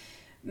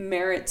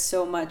merit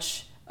so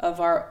much of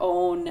our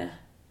own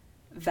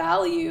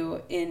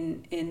value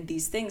in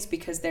these things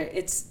because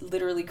it's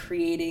literally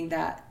creating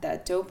that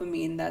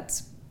dopamine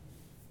that's,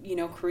 you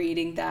know,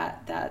 creating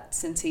that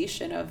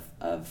sensation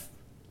of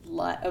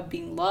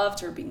being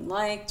loved or being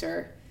liked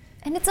or.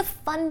 And it's a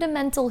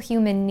fundamental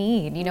human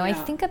need. You know, I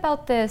think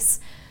about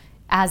this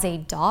as a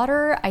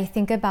daughter. I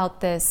think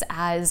about this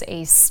as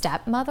a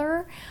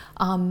stepmother.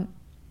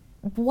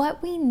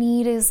 What we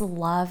need is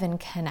love and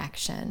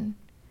connection.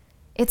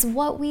 It's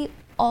what we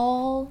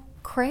all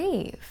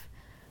crave.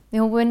 You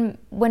know,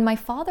 when my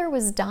father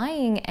was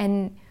dying,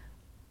 and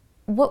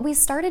what we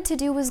started to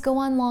do was go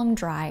on long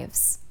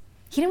drives.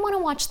 He didn't want to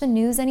watch the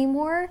news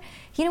anymore.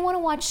 He didn't want to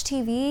watch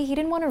TV. He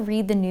didn't want to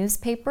read the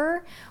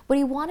newspaper. What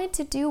he wanted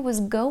to do was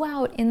go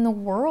out in the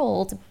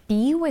world,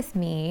 be with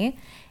me,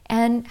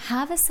 and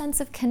have a sense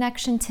of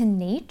connection to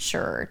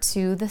nature,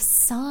 to the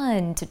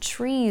sun, to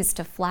trees,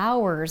 to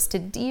flowers, to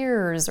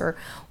deers, or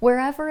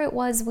wherever it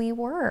was we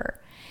were.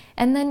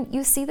 And then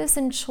you see this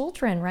in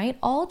children, right?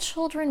 All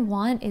children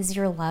want is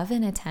your love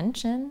and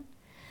attention.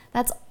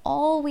 That's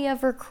all we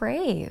ever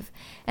crave.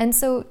 And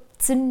so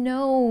to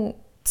know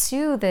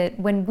too that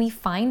when we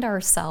find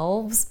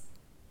ourselves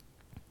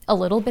a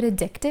little bit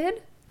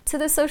addicted to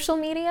the social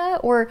media,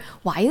 or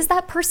why is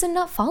that person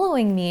not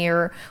following me,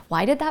 or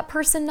why did that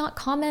person not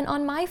comment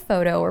on my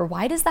photo, or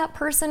why does that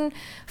person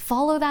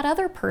follow that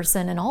other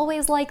person and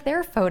always like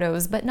their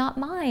photos but not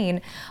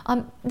mine,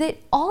 that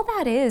all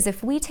that is,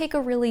 if we take a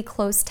really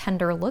close,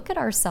 tender look at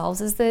ourselves,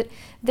 is that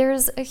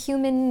there's a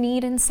human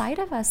need inside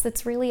of us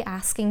that's really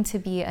asking to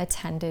be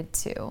attended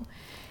to.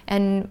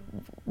 And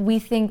we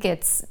think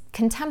it's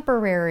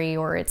contemporary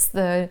or it's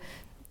the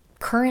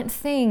current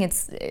thing.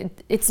 It's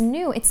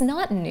new. It's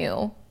not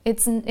new.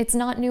 It's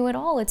not new at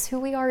all. It's who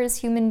we are as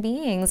human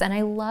beings. And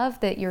I love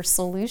that your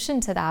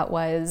solution to that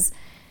was,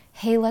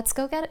 hey, let's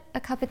go get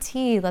a cup of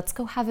tea. Let's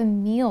go have a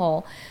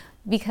meal,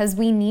 because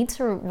we need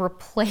to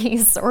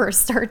replace or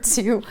start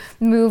to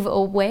move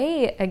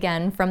away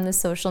again from the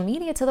social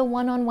media to the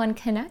one-on-one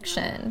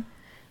connection.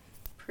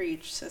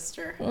 Preach,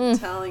 sister. I'm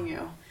telling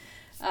you.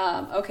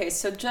 Okay,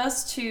 so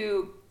just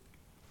to,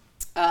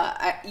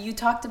 you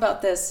talked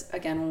about this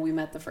again when we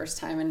met the first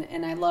time,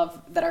 and I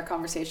love that our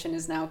conversation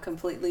is now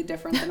completely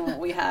different than what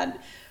we had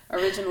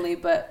originally,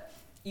 but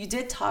you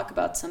did talk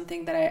about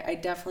something that I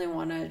definitely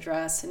want to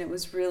address, and it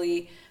was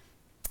really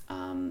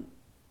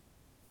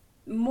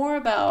more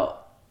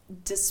about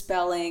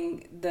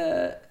dispelling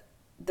the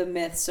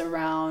myths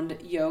around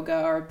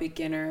yoga or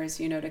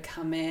beginners, you know, to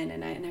come in,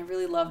 and I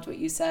really loved what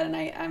you said, and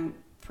I'm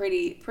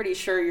pretty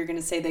sure you're going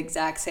to say the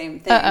exact same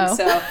thing. Uh-oh.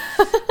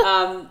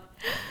 So,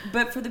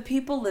 but for the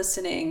people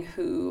listening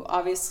who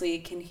obviously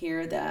can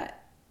hear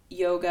that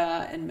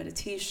yoga and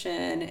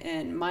meditation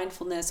and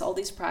mindfulness, all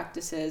these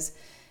practices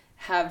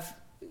have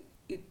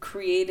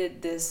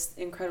created this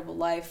incredible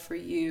life for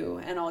you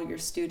and all your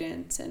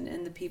students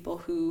and the people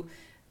who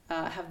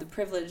have the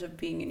privilege of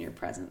being in your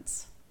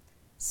presence.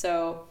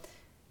 So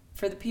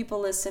for the people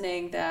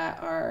listening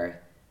that are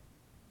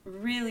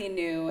really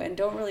new and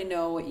don't really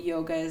know what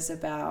yoga is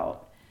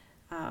about,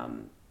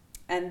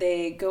 and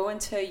they go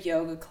into a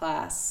yoga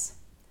class,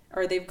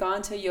 or they've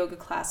gone to a yoga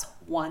class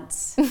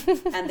once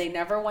and they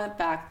never went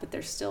back, but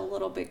they're still a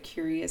little bit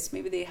curious.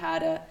 Maybe they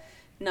had a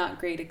not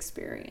great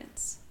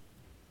experience.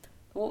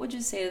 What would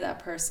you say to that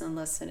person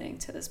listening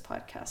to this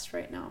podcast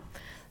right now?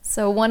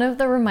 So one of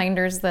the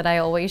reminders that I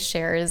always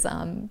share is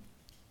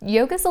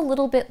yoga's a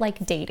little bit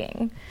like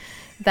dating,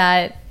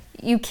 that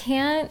you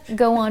can't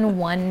go on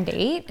one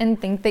date and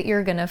think that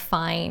you're going to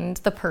find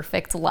the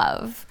perfect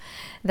love.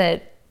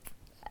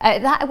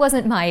 That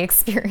wasn't my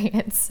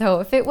experience.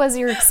 So if it was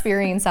your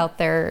experience out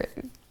there,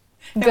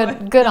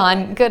 good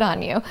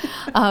on you.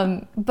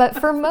 But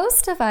for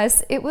most of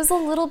us, it was a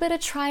little bit of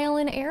trial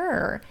and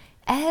error.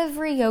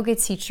 Every yoga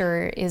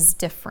teacher is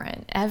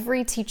different.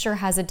 Every teacher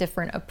has a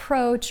different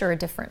approach or a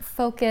different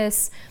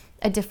focus,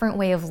 a different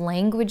way of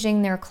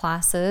languaging their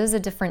classes, a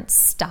different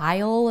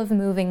style of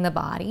moving the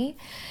body.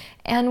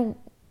 And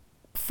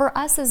for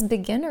us as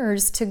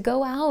beginners to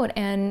go out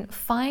and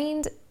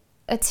find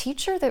a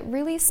teacher that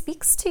really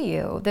speaks to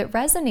you, that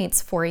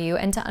resonates for you,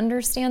 and to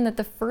understand that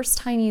the first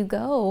time you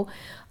go,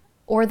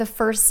 or the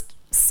first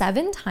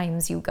 7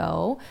 times you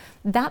go,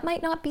 that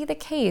might not be the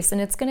case, and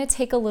it's going to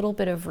take a little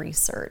bit of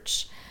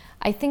research.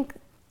 I think,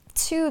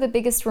 too, the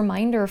biggest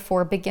reminder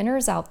for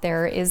beginners out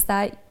there is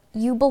that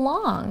you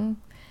belong.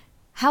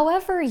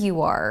 However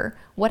you are,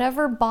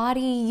 whatever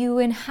body you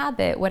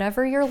inhabit,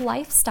 whatever your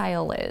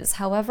lifestyle is,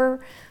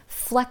 however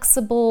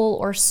flexible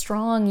or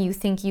strong you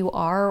think you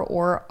are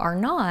or are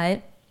not,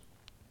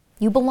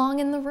 you belong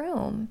in the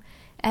room.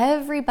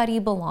 Everybody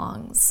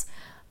belongs.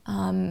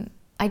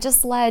 I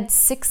just led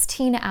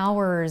 16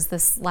 hours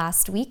this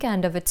last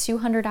weekend of a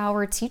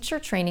 200-hour teacher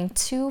training,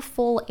 2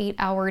 full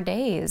 8-hour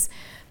days.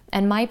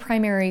 And my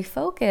primary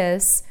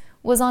focus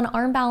was on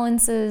arm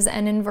balances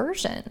and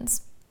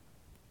inversions.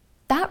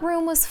 That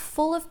room was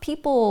full of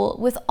people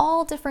with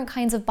all different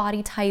kinds of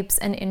body types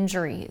and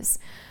injuries.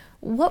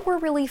 What we're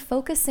really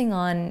focusing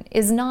on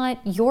is not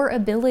your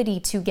ability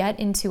to get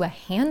into a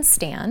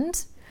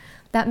handstand.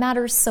 That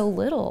matters so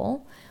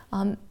little.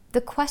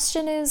 The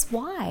question is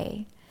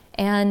why?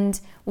 And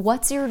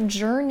what's your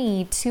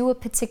journey to a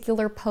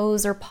particular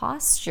pose or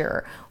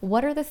posture?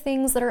 What are the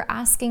things that are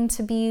asking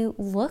to be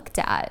looked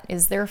at?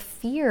 Is there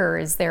fear?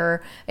 Is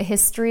there a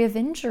history of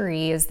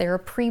injury? Is there a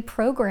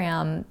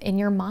pre-program in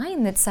your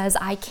mind that says,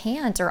 I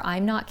can't or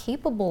I'm not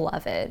capable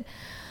of it?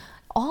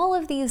 All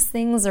of these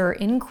things are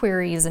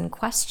inquiries and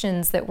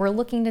questions that we're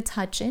looking to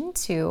touch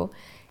into.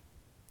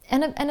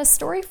 And a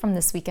story from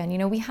this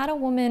weekend, we had a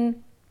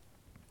woman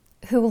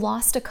who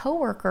lost a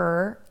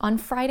coworker on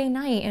Friday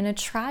night in a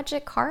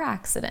tragic car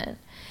accident.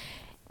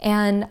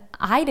 And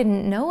I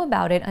didn't know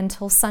about it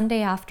until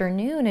Sunday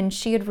afternoon, and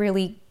she had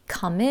really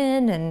come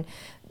in, and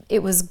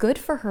it was good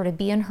for her to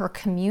be in her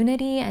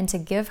community and to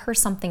give her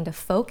something to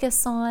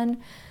focus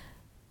on.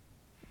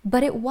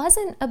 But it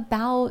wasn't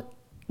about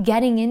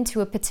getting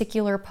into a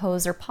particular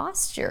pose or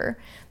posture.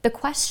 The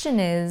question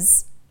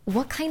is,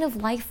 what kind of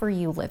life are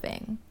you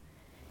living?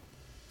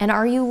 And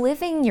are you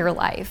living your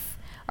life?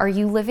 Are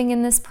you living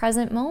in this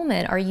present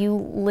moment? Are you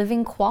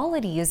living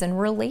qualities and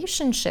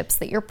relationships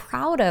that you're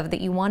proud of, that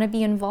you want to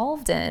be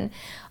involved in?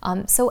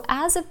 So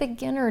as a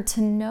beginner,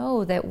 to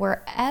know that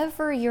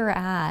wherever you're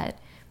at,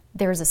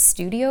 there's a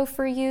studio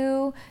for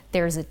you,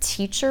 there's a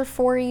teacher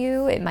for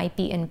you. It might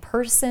be in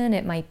person,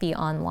 it might be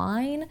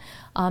online,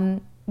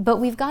 but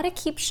we've got to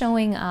keep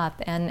showing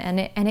up, and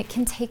it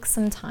can take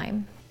some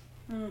time.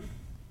 I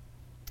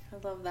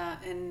love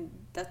that, and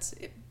that's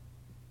it.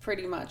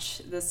 Pretty much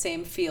the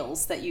same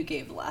feels that you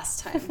gave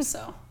last time.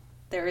 So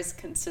there is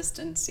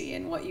consistency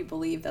in what you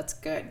believe. That's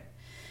good.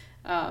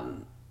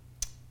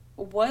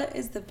 What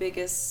is the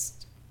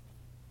biggest...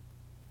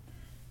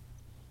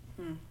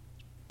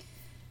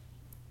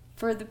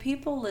 For the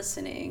people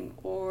listening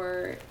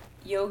or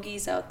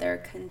yogis out there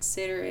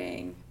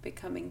considering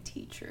becoming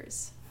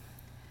teachers,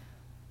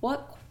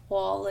 what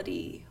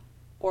quality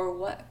or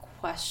what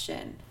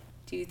question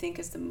do you think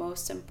is the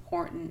most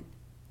important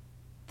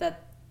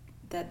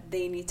that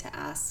they need to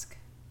ask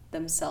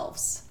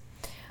themselves?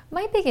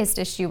 My biggest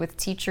issue with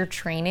teacher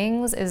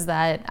trainings is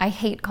that I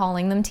hate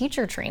calling them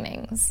teacher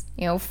trainings.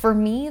 For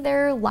me,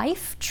 they're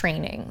life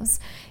trainings.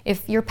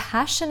 If you're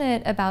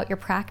passionate about your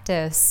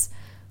practice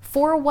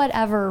for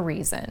whatever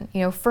reason,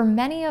 for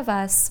many of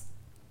us,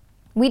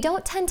 we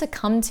don't tend to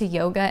come to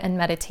yoga and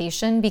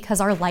meditation because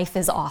our life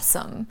is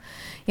awesome.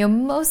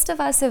 Most of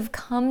us have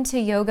come to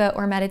yoga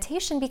or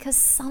meditation because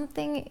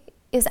something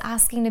is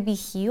asking to be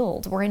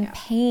healed. We're in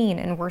pain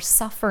and we're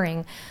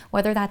suffering,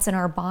 whether that's in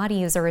our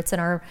bodies or it's in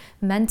our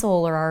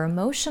mental or our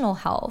emotional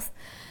health.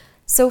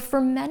 So for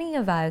many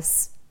of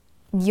us,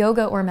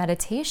 yoga or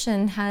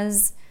meditation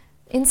has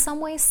in some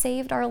way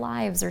saved our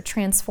lives or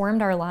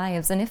transformed our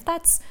lives. And if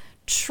that's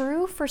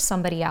true for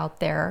somebody out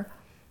there,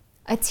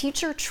 a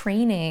teacher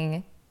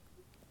training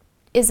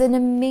is an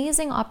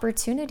amazing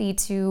opportunity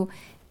to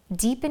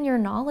deepen your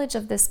knowledge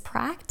of this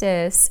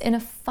practice in a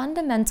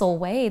fundamental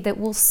way that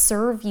will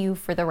serve you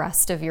for the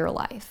rest of your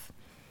life.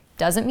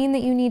 Doesn't mean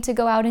that you need to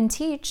go out and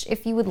teach.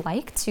 If you would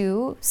like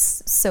to,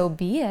 so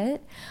be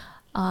it.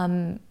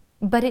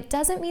 But it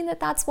doesn't mean that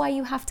that's why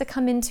you have to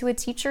come into a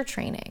teacher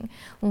training.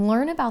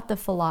 Learn about the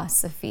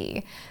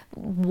philosophy,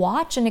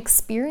 watch and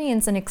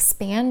experience and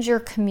expand your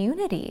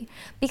community.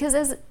 Because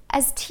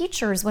as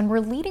teachers, when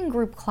we're leading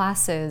group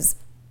classes,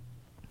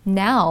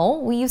 now,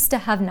 we used to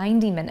have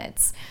 90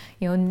 minutes.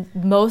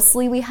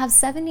 Mostly we have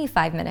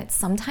 75 minutes.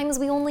 Sometimes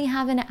we only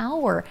have an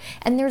hour.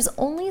 And there's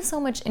only so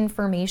much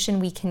information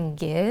we can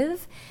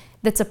give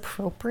that's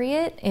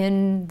appropriate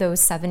in those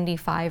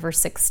 75 or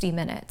 60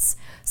 minutes.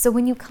 So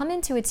when you come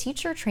into a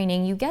teacher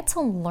training, you get to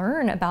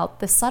learn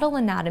about the subtle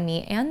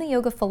anatomy and the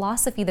yoga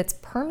philosophy that's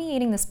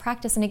permeating this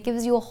practice, and it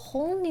gives you a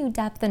whole new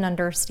depth and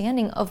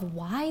understanding of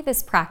why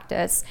this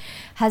practice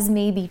has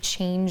maybe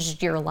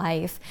changed your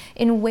life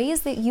in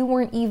ways that you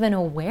weren't even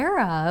aware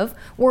of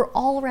were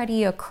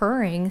already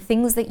occurring,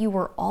 things that you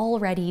were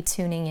already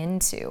tuning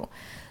into.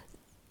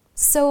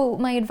 So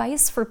my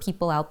advice for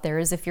people out there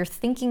is, if you're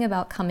thinking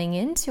about coming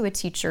into a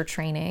teacher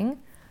training,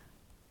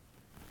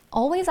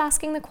 always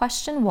asking the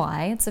question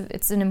why.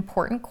 It's an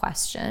important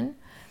question.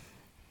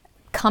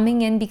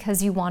 Coming in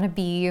because you want to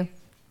be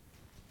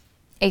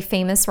a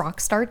famous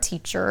rock star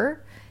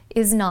teacher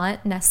is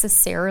not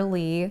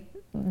necessarily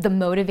the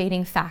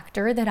motivating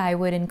factor that I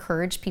would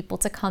encourage people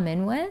to come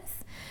in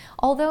with.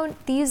 Although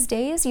these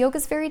days, yoga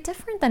is very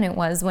different than it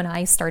was when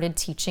I started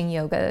teaching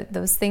yoga.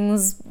 Those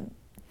things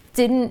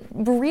didn't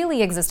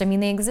really exist. I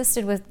mean, they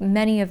existed with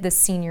many of the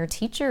senior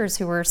teachers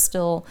who are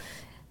still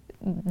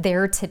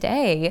there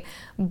today,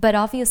 but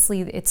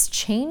obviously it's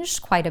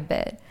changed quite a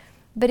bit.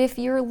 But if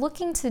you're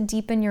looking to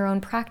deepen your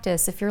own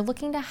practice, if you're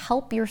looking to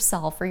help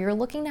yourself or you're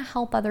looking to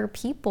help other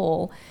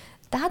people,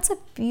 that's a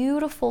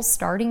beautiful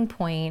starting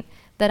point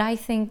that I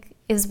think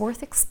is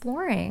worth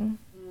exploring.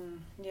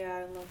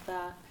 Yeah, I love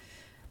that.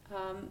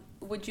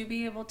 Would you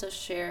be able to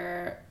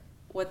share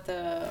what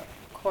the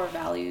core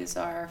values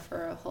are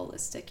for a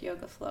holistic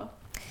yoga flow?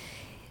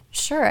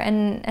 Sure,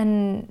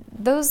 and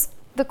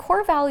the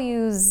core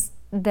values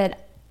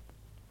that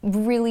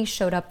really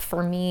showed up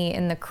for me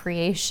in the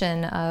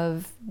creation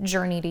of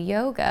Journey to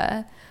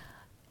Yoga,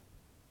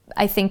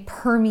 I think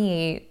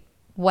permeate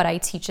what I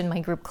teach in my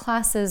group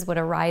classes, what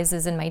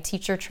arises in my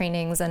teacher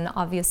trainings, and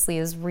obviously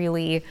is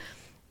really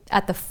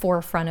at the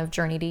forefront of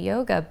Journey to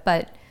Yoga.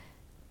 But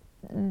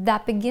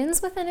that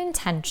begins with an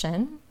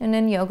intention, and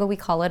in yoga we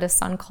call it a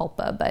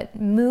sankalpa, but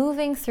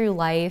moving through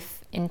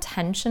life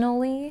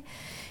intentionally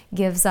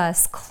gives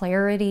us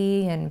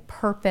clarity and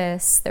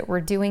purpose, that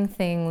we're doing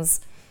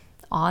things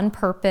on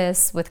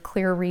purpose with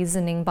clear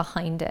reasoning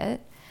behind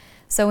it.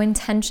 So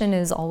intention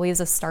is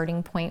always a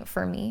starting point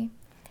for me.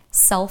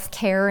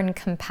 Self-care and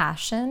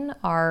compassion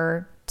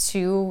are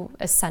two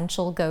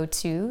essential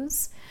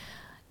go-tos.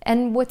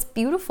 And what's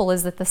beautiful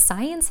is that the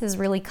science has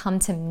really come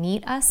to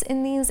meet us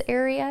in these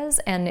areas,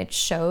 and it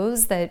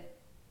shows that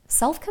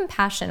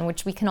self-compassion,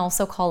 which we can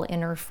also call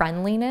inner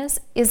friendliness,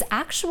 is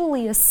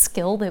actually a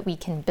skill that we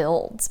can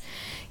build.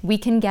 We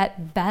can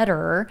get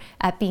better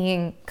at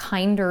being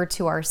kinder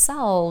to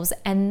ourselves,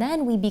 and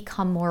then we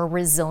become more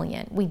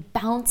resilient. We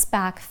bounce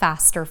back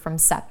faster from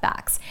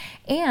setbacks.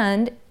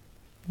 And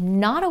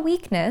not a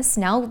weakness.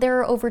 Now there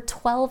are over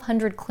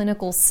 1,200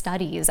 clinical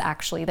studies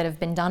actually that have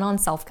been done on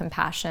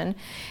self-compassion.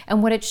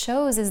 And what it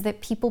shows is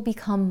that people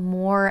become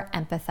more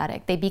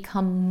empathetic. They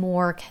become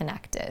more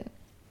connected.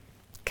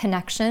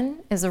 Connection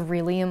is a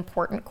really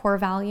important core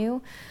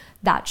value.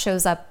 That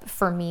shows up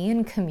for me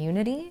in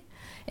community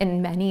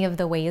in many of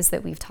the ways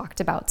that we've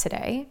talked about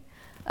today.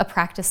 A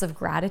practice of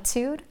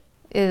gratitude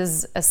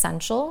is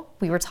essential.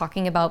 We were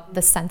talking about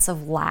the sense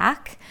of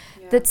lack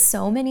that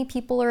so many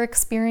people are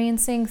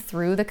experiencing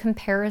through the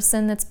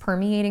comparison that's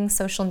permeating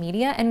social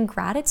media, and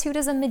gratitude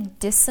is a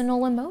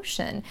medicinal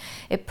emotion.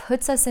 It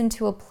puts us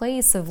into a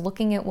place of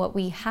looking at what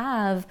we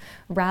have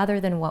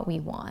rather than what we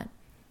want.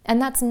 And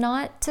that's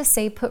not to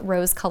say put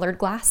rose-colored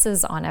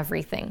glasses on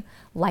everything.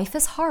 Life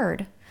is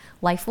hard.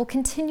 Life will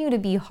continue to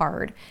be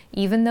hard.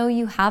 Even though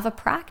you have a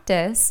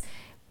practice,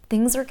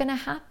 things are going to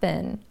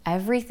happen.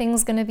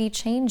 Everything's going to be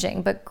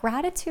changing. But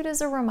gratitude is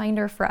a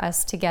reminder for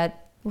us to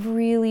get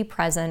really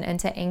present and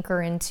to anchor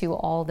into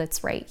all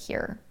that's right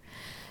here.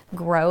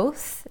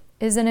 Growth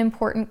is an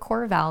important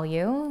core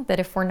value, that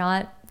if we're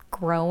not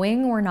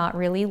growing, we're not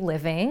really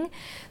living.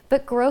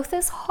 But growth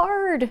is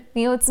hard.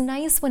 You know, it's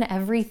nice when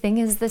everything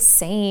is the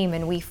same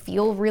and we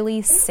feel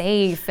really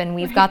safe and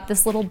we've got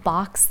this little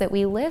box that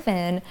we live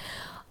in.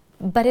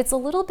 But it's a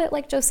little bit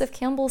like Joseph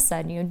Campbell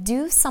said,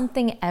 do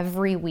something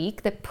every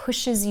week that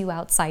pushes you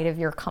outside of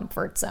your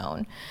comfort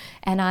zone.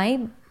 And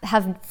I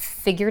have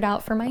figured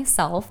out for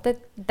myself that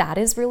that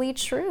is really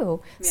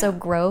true. Yeah. So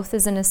growth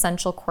is an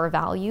essential core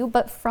value,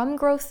 but from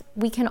growth,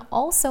 we can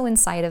also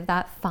inside of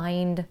that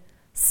find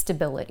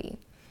stability.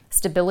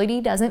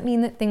 Stability doesn't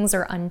mean that things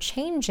are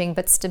unchanging,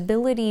 but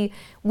stability,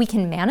 we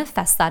can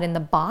manifest that in the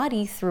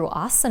body through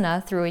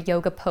asana, through a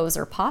yoga pose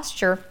or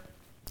posture,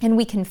 and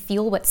we can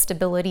feel what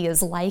stability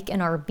is like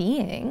in our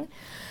being.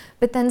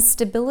 But then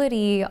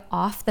stability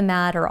off the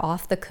mat or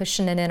off the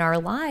cushion and in our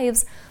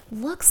lives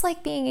looks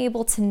like being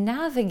able to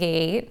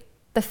navigate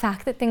the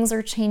fact that things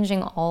are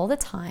changing all the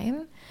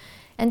time,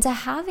 and to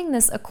having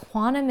this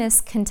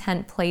equanimous,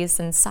 content place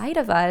inside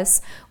of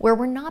us where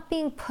we're not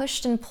being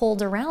pushed and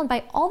pulled around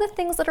by all the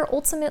things that are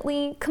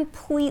ultimately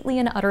completely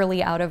and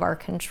utterly out of our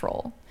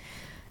control.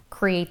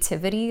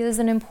 Creativity is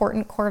an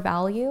important core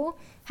value,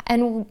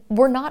 and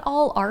we're not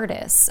all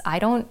artists. I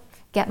don't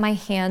get my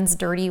hands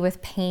dirty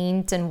with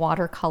paint and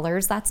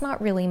watercolors. That's not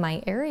really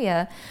my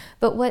area.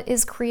 But what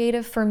is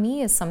creative for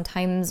me is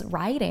sometimes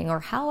writing,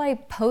 or how I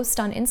post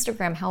on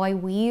Instagram, how I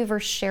weave or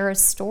share a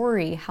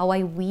story, how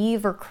I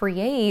weave or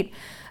create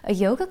a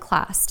yoga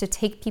class to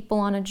take people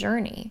on a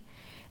journey.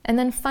 And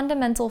then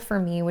fundamental for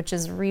me, which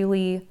is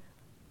really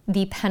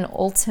the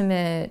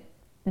penultimate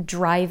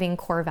driving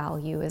core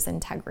value, is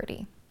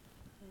integrity.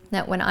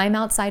 That when I'm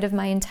outside of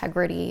my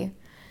integrity,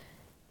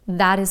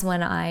 that is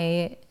when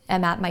I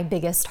am at my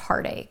biggest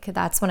heartache.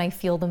 That's when I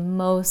feel the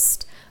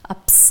most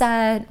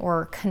upset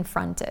or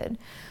confronted.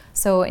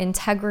 So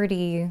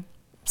integrity,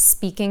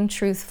 speaking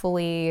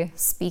truthfully,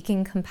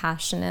 speaking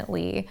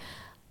compassionately,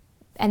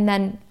 And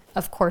then,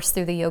 of course,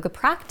 through the yoga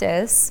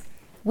practice,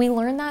 we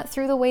learn that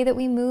through the way that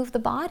we move the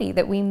body,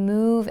 that we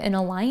move in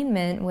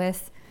alignment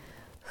with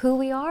who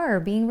we are,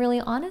 being really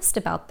honest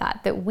about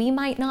that we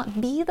might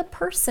not be the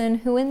person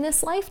who in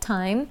this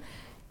lifetime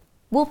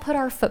will put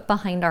our foot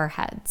behind our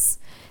heads.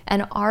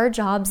 And our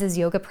jobs as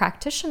yoga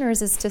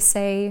practitioners is to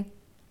say,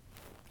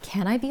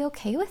 can I be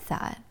okay with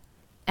that?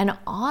 And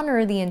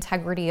honor the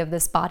integrity of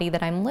this body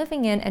that I'm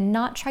living in and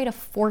not try to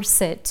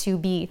force it to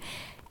be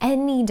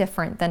any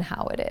different than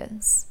how it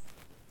is.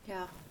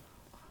 Yeah.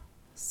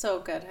 So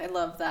good. I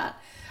love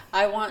that.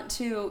 I want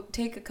to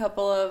take a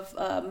couple of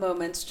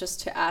moments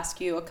just to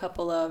ask you a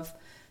couple of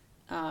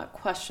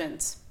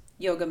questions,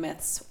 yoga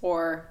myths,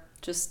 or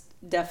just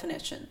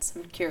definitions.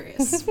 I'm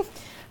curious.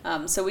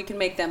 So we can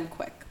make them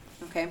quick.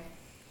 Okay.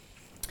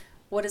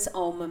 What does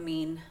Om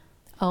mean?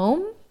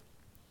 Om?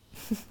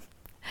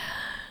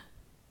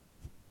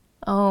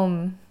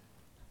 Om,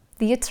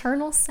 the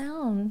eternal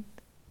sound.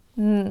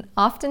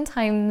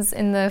 Oftentimes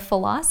in the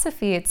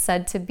philosophy, it's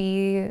said to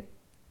be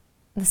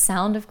the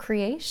sound of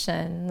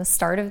creation, the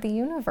start of the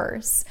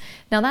universe.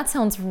 Now that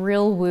sounds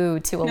real woo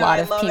to a lot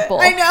of people.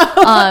 I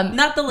know.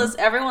 Not the list.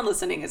 Everyone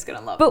listening is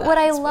gonna love. But what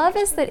I love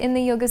is that in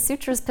the Yoga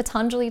Sutras,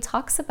 Patanjali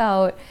talks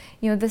about,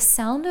 the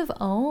sound of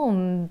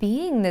Om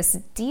being this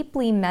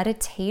deeply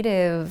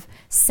meditative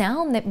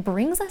sound that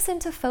brings us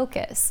into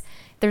focus.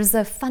 There's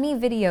a funny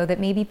video that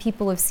maybe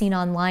people have seen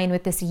online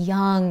with this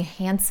young,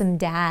 handsome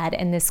dad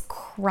and this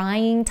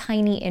crying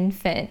tiny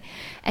infant,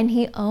 and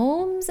he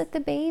ohms at the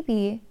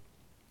baby.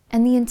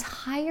 And the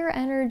entire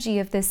energy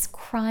of this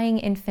crying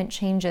infant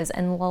changes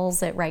and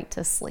lulls it right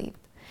to sleep.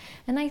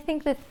 And I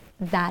think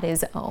that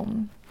is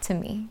Om to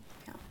me.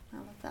 Yeah, I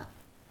love that.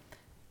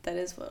 That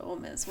is what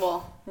Om is.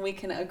 Well, we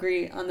can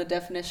agree on the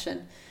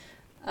definition.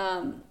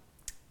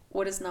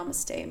 What does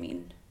Namaste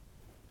mean?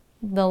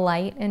 The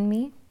light in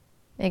me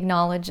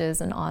acknowledges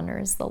and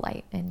honors the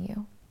light in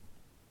you.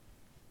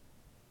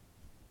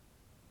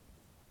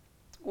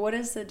 What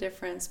is the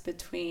difference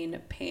between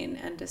pain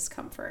and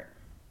discomfort?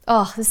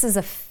 Oh, this is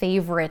a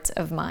favorite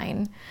of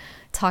mine.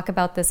 Talk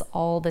about this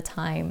all the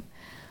time.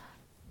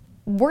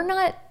 We're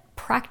not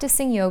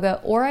practicing yoga,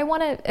 or I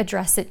want to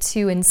address it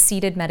too in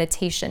seated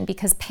meditation,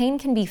 because pain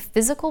can be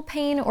physical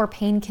pain or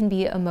pain can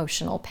be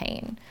emotional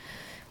pain.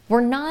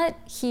 We're not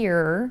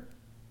here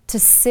to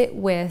sit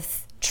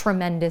with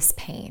tremendous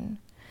pain.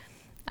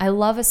 I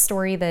love a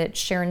story that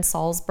Sharon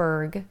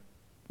Salzberg,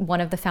 one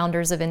of the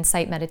founders of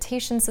Insight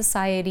Meditation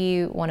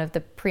Society, one of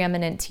the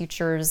preeminent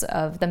teachers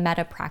of the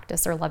metta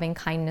practice or loving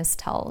kindness,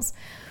 tells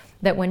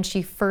that when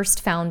she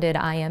first founded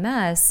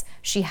IMS,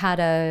 she had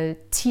a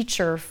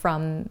teacher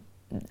from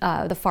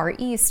the Far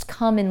East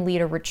come and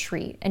lead a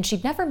retreat. And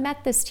she'd never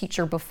met this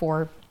teacher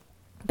before,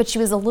 but she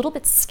was a little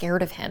bit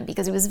scared of him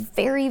because he was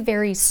very,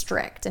 very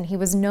strict, and he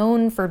was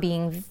known for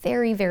being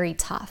very, very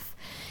tough.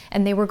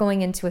 And they were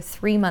going into a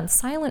 3-month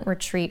silent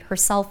retreat,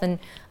 herself and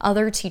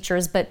other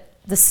teachers, but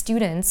the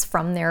students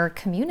from their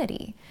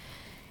community.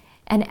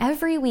 And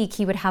every week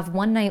he would have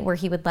one night where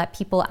he would let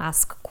people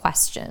ask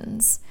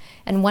questions.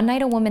 And one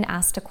night a woman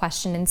asked a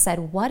question and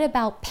said, "What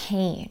about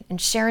pain?"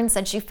 And Sharon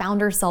said she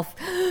found herself,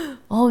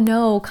 oh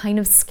no, kind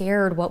of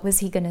scared. What was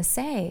he going to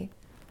say?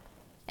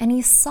 And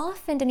he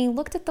softened and he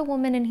looked at the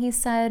woman and he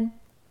said,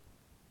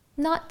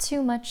 "Not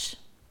too much."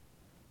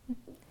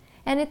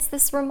 And it's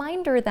this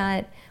reminder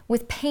that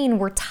with pain,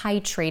 we're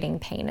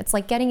titrating pain. It's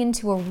like getting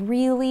into a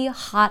really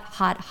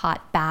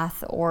hot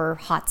bath or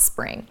hot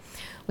spring.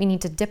 We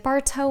need to dip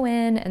our toe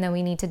in, and then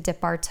we need to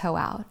dip our toe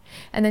out.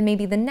 And then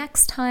maybe the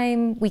next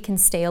time we can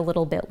stay a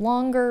little bit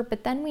longer,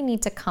 but then we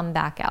need to come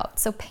back out.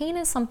 So pain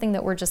is something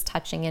that we're just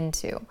touching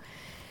into.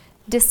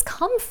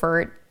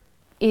 Discomfort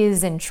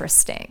is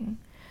interesting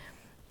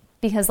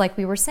because, like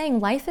we were saying,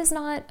 life is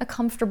not a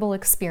comfortable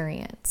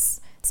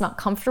experience. It's not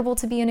comfortable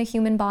to be in a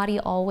human body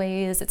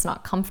always. It's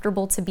not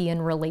comfortable to be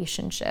in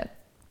relationship.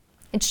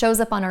 It shows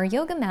up on our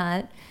yoga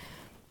mat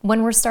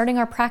when we're starting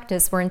our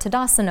practice. We're in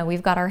Tadasana.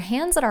 We've got our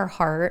hands at our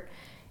heart.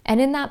 And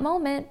in that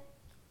moment,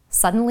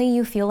 suddenly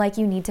you feel like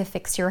you need to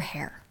fix your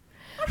hair.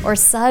 Or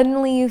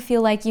suddenly you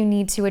feel like you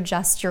need to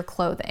adjust your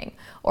clothing.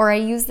 Or I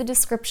use the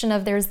description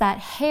of there's that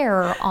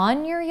hair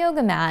on your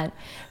yoga mat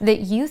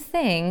that you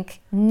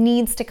think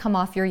needs to come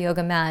off your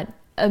yoga mat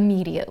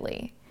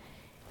immediately.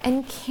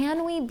 And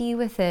can we be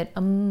with it a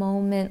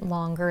moment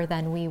longer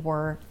than we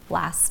were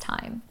last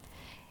time?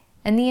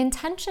 And the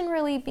intention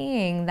really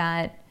being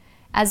that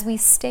as we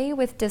stay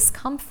with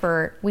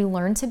discomfort, we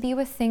learn to be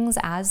with things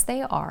as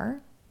they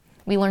are.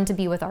 We learn to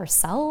be with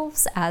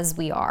ourselves as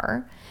we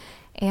are.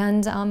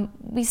 And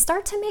we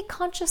start to make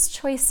conscious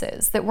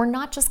choices that we're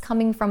not just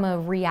coming from a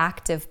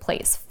reactive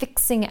place,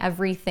 fixing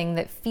everything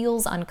that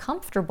feels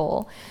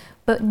uncomfortable,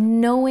 but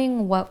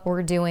knowing what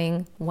we're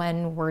doing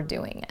when we're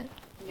doing it.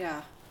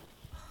 Yeah.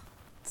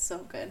 So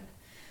good.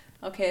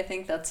 Okay, I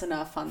think that's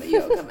enough on the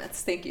yoga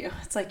myths. Thank you.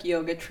 It's like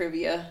yoga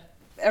trivia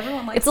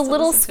everyone likes It's a to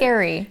little listen to.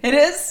 scary. It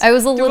is? I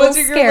was a little Once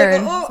you're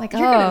scared. Like,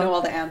 you're going to know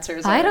all the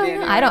answers. I don't already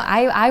know.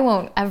 anyway. I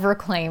won't ever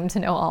claim to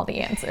know all the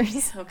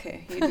answers.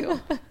 Okay, you do.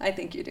 I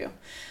think you do.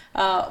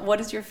 What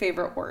is your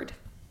favorite word?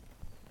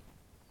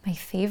 My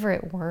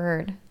favorite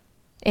word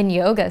in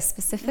yoga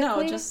specifically?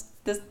 No, just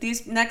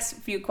these next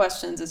few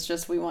questions. It's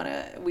just we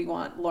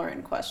want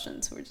Lauren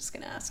questions. We're just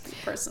going to ask you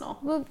personal.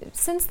 Well,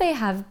 since they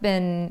have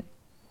been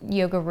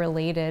yoga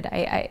related,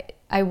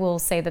 I will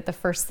say that the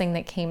first thing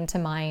that came to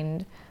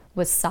mind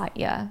was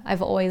satya.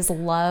 I've always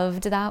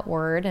loved that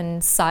word,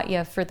 and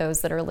satya, for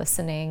those that are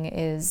listening,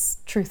 is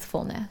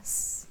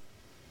truthfulness.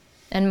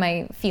 And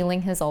my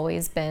feeling has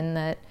always been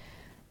that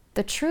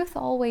the truth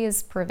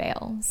always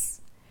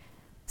prevails.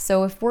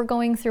 So if we're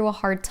going through a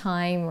hard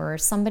time, or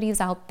somebody's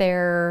out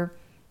there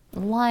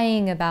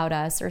lying about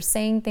us or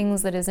saying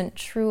things that isn't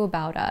true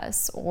about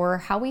us, or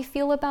how we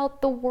feel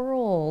about the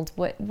world,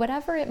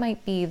 whatever it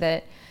might be,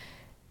 that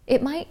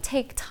it might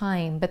take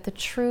time, but the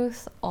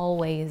truth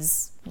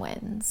always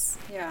wins.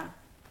 Yeah.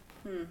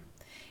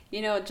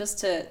 You know,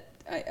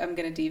 I'm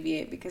going to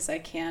deviate because I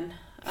can.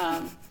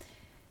 Have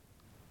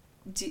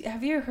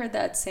you ever heard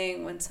that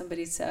saying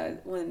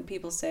when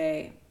people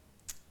say,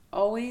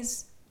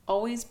 always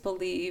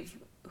believe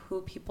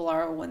who people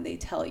are when they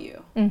tell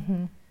you?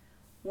 Mm-hmm.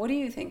 What do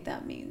you think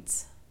that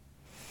means?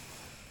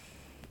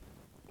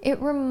 It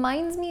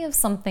reminds me of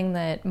something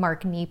that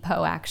Mark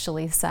Nepo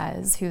actually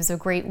says, who's a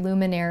great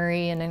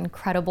luminary and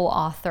incredible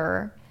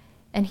author.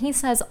 And he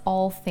says,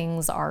 all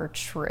things are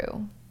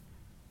true.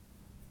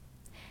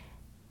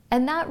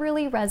 And that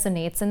really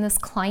resonates in this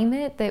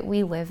climate that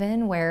we live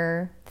in,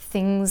 where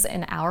things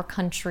in our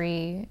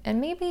country, and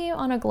maybe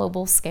on a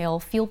global scale,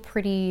 feel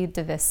pretty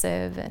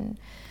divisive, and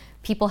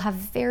people have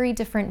very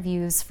different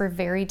views for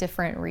very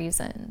different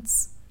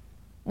reasons.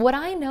 What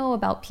I know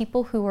about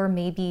people who are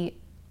maybe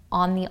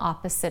on the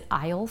opposite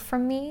aisle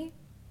from me,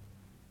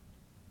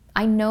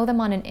 I know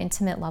them on an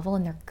intimate level,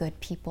 and they're good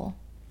people.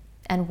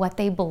 And what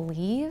they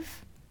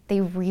believe, they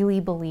really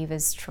believe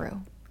is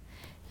true.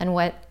 And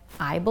what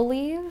I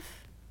believe,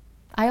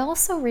 I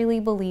also really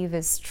believe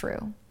is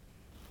true.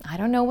 I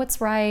don't know what's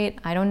right.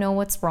 I don't know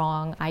what's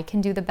wrong. I can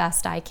do the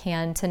best I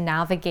can to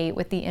navigate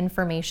with the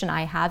information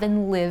I have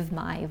and live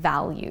my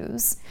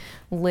values,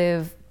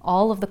 live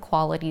all of the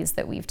qualities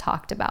that we've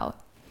talked about.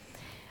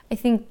 I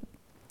think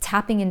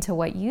tapping into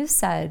what you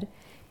said,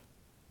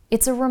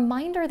 it's a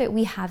reminder that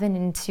we have an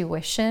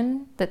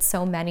intuition that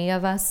so many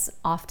of us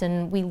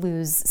often we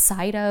lose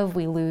sight of,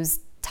 we lose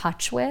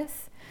touch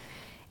with.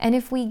 And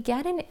if we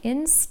get an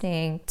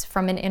instinct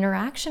from an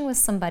interaction with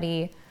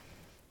somebody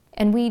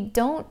and we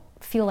don't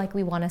feel like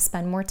we want to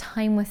spend more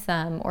time with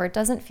them, or it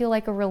doesn't feel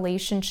like a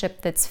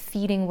relationship that's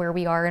feeding where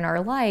we are in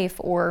our life,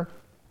 or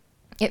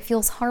it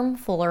feels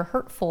harmful or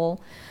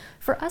hurtful,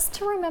 for us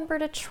to remember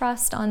to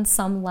trust on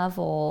some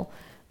level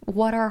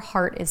what our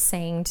heart is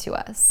saying to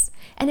us.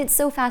 And it's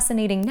so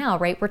fascinating now,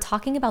 right? We're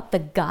talking about the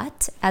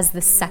gut as the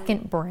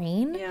second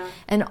brain,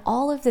 and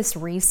all of this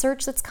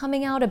research that's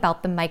coming out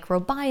about the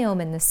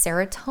microbiome and the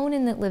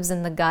serotonin that lives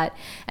in the gut,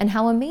 and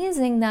how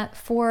amazing that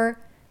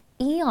for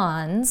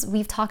eons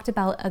we've talked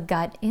about a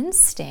gut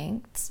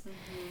instinct.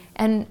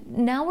 And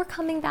now we're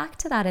coming back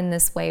to that in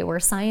this way, where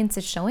science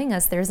is showing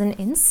us there's an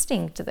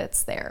instinct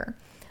that's there.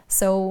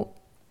 So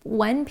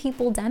when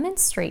people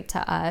demonstrate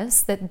to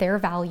us that their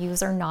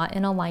values are not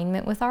in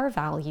alignment with our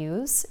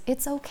values,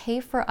 it's okay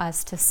for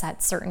us to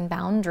set certain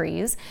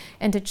boundaries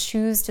and to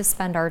choose to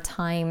spend our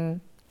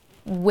time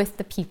with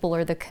the people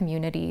or the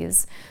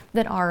communities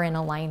that are in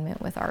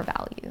alignment with our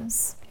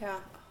values. Yeah,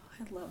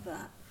 I love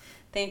that.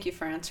 Thank you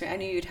for answering. I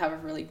knew you'd have a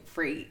really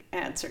great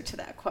answer to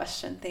that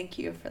question. Thank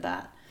you for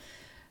that.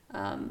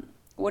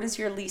 What is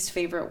your least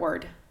favorite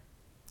word?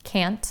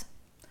 Can't.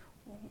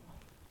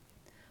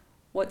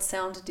 What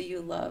sound do you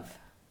love?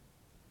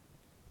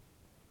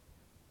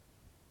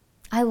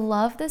 I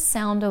love the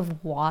sound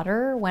of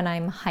water when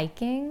I'm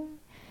hiking,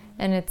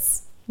 and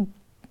it's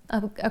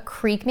a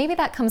creek. Maybe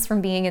that comes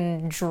from being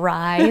in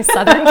dry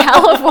Southern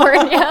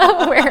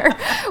California, where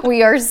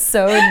we are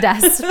so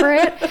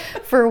desperate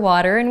for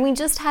water. And we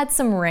just had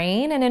some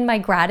rain, and in my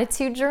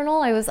gratitude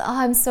journal,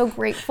 I'm so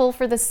grateful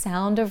for the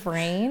sound of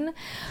rain.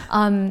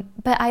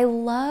 But I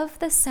love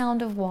the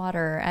sound of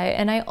water,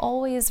 and I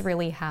always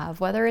really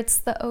have, whether it's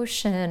the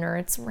ocean or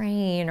it's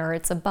rain or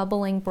it's a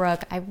bubbling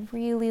brook. I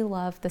really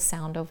love the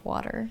sound of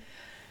water.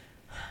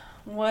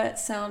 What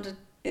sound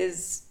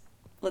is,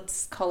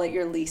 let's call it,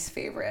 your least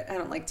favorite? I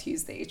don't like to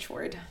use the H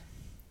word.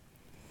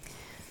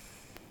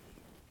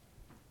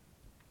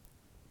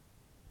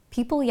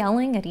 People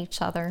yelling at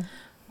each other,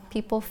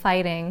 people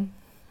fighting.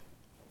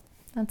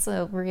 That's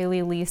a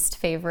really least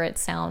favorite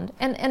sound.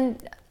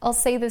 And I'll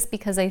say this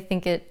because I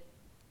think it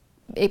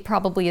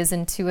probably is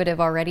intuitive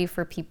already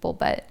for people,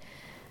 but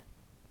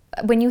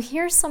when you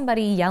hear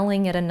somebody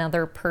yelling at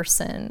another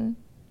person,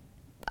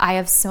 I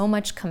have so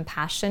much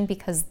compassion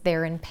because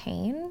they're in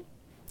pain.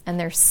 And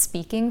they're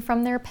speaking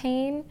from their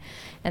pain,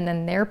 and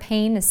then their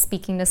pain is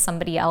speaking to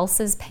somebody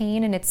else's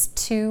pain, and it's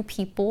two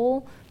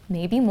people,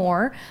 maybe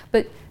more,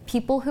 but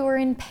people who are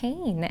in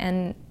pain.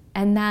 And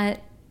And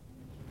that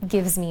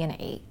gives me an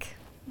ache.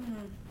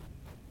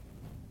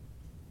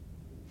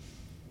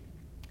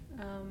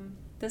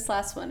 This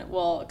last one,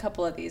 well, a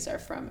couple of these are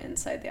from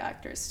inside the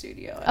actor's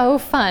studio. Oh,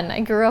 fun.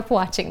 I grew up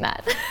watching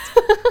that.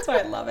 So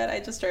I love it. I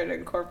just started to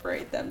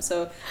incorporate them.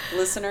 So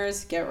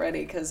listeners, get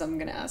ready, because I'm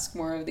going to ask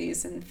more of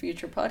these in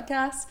future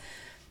podcasts.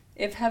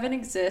 If heaven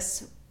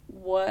exists,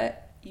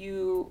 what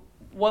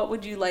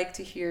would you like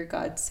to hear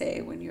God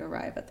say when you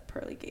arrive at the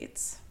pearly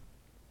gates?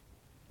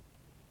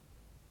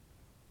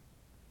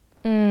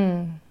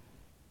 You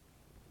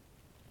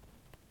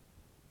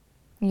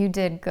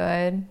did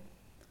good.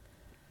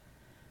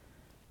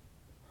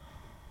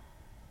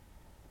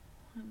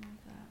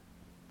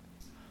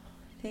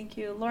 Thank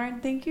you,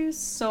 Lauren. Thank you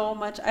so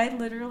much. I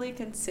literally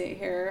can sit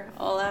here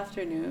all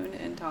afternoon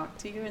and talk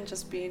to you and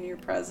just be in your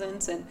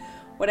presence. And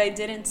what I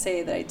didn't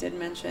say that I did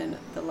mention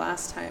the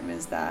last time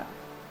is that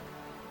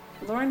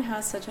Lauren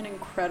has such an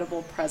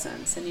incredible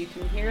presence, and you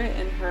can hear it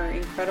in her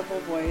incredible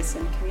voice.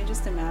 And can you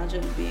just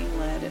imagine being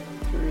led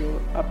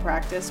through a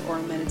practice or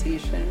a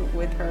meditation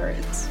with her?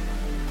 It's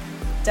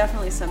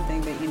definitely something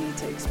that you need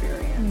to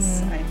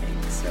experience, I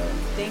think. So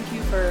thank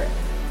you for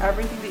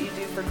everything that you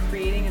do, for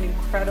creating an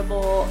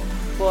incredible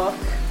book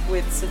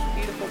with such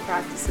beautiful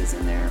practices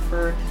in there,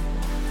 for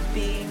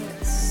being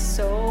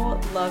so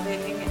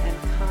loving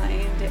and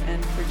kind,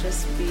 and for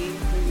just being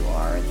who you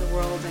are in the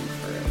world, and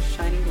for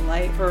shining the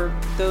light for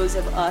those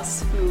of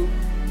us who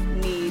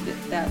need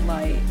that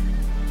light.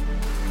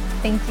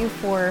 Thank you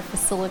for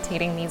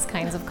facilitating these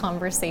kinds of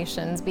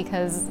conversations,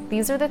 because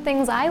these are the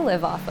things I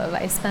live off of.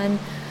 I spend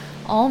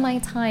all my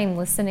time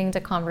listening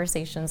to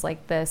conversations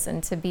like this,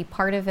 and to be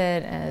part of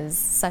it is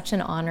such an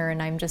honor,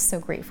 and I'm just so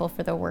grateful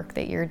for the work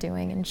that you're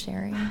doing and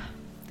sharing.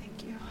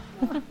 Thank you.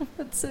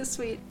 That's so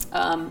sweet.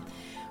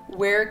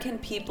 Where can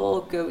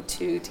people go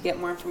to get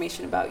more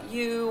information about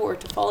you, or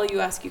to follow you,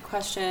 ask you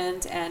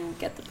questions, and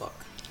get the book?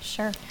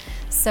 Sure.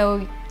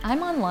 So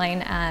I'm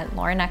online at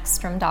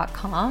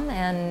laureneckstrom.com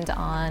and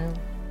on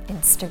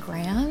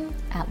Instagram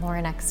at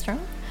Lauren Eckstrom.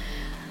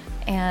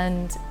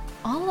 And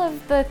all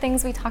of the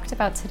things we talked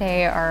about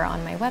today are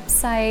on my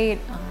website.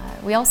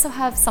 We also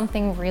have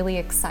something really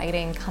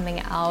exciting coming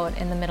out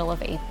in the middle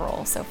of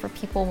April. So for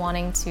people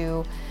wanting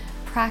to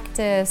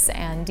practice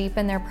and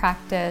deepen their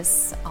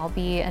practice, I'll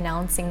be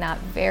announcing that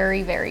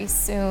very, very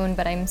soon.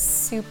 But I'm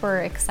super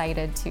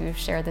excited to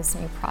share this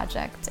new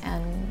project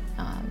and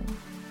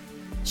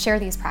share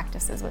these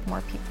practices with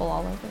more people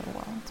all over the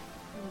world.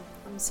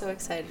 I'm so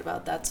excited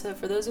about that. So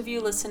for those of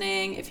you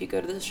listening, if you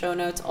go to the show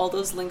notes, all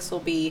those links will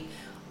be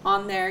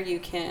on there. You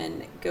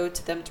can go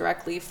to them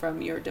directly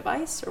from your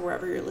device or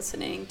wherever you're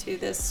listening to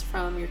this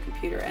from, your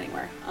computer,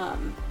 anywhere.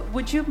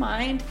 Would you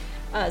mind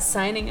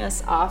signing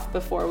us off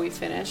before we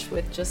finish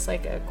with just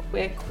like a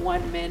quick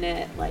 1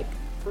 minute like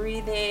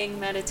breathing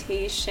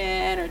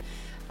meditation?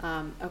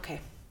 Or okay,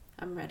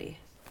 I'm ready.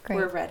 Great.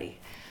 We're ready.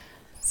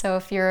 So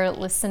if you're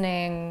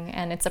listening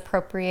and it's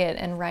appropriate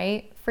and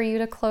right for you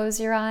to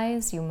close your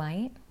eyes, you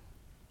might.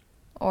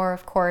 Or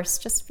of course,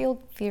 just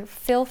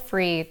feel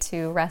free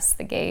to rest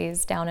the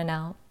gaze down and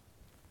out.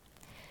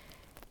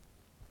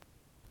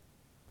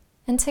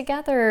 And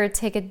together,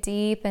 take a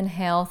deep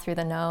inhale through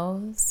the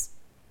nose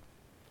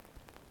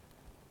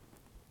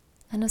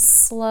and a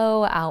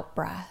slow out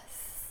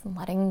breath,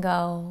 letting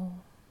go,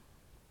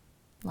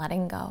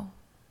 letting go.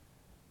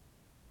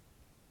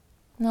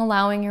 And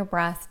allowing your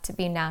breath to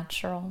be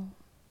natural.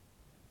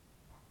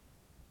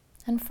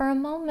 And for a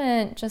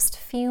moment, just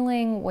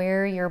feeling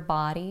where your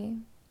body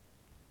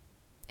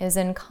is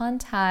in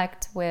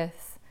contact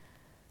with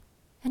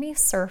any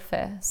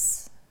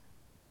surface,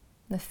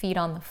 the feet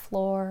on the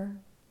floor,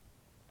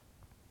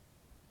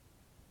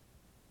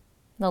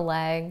 the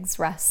legs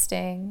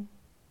resting,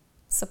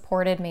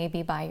 supported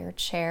maybe by your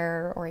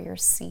chair or your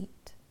seat.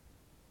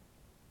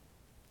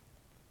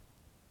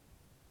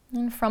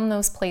 And from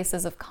those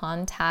places of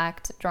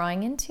contact,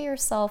 drawing into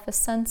yourself a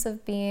sense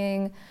of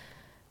being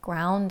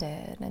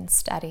grounded and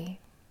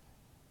steady.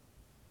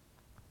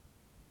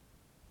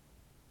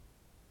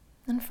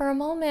 And for a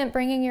moment,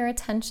 bringing your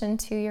attention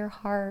to your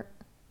heart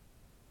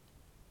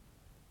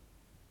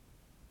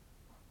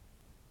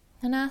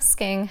and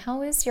asking,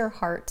 how is your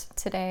heart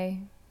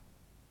today?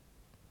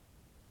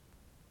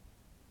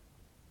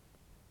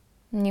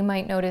 And you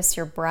might notice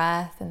your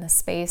breath in the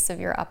space of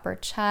your upper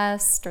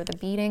chest, or the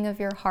beating of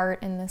your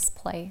heart in this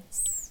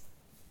place.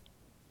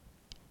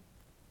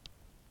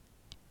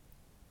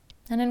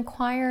 And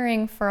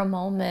inquiring for a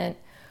moment,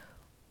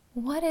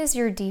 what is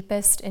your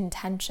deepest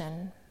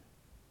intention?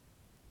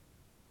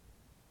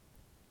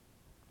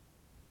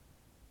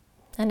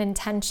 An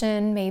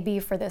intention maybe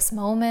for this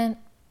moment,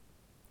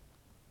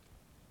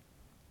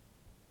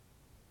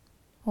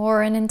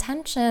 or an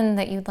intention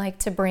that you'd like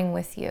to bring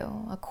with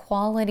you, a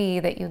quality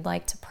that you'd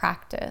like to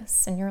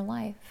practice in your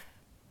life.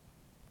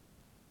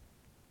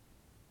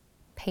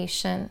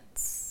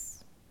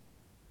 Patience,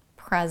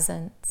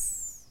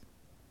 presence,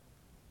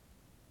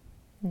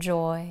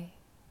 joy.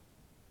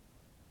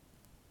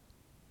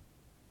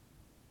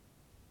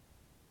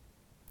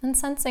 And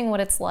sensing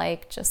what it's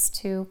like just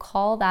to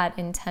call that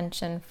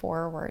intention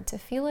forward, to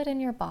feel it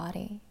in your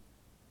body.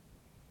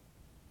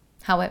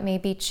 How it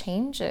maybe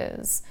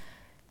changes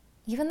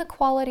even the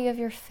quality of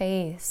your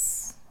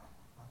face.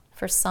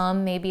 For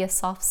some, maybe a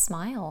soft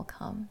smile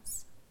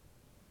comes.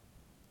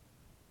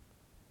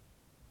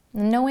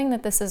 Knowing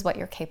that this is what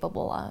you're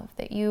capable of,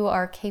 that you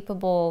are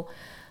capable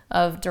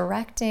of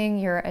directing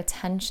your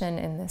attention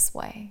in this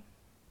way,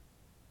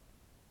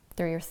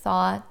 through your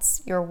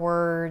thoughts, your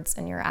words,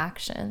 and your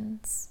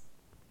actions.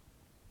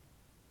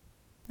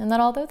 And that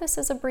although this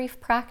is a brief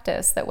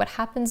practice, that what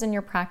happens in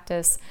your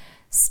practice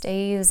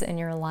stays in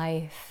your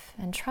life,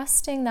 and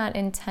trusting that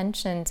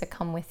intention to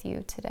come with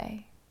you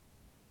today.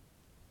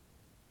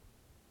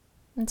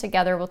 And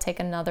together we'll take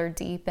another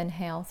deep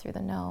inhale through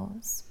the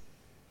nose.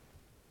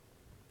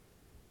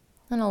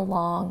 And a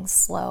long,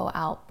 slow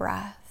out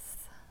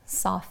breath,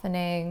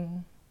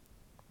 softening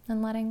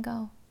and letting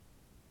go.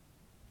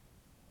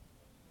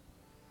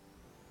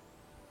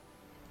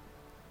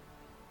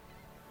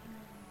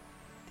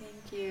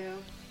 Thank you.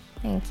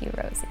 Thank you,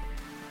 Rosie.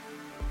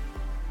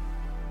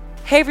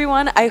 Hey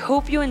everyone, I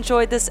hope you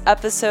enjoyed this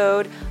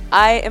episode.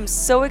 I am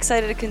so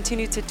excited to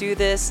continue to do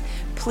this.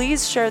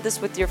 Please share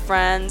this with your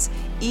friends.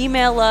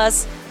 Email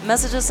us,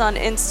 message us on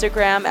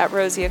Instagram at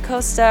Rosie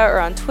Acosta or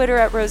on Twitter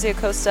at Rosie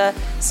Acosta.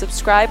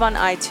 Subscribe on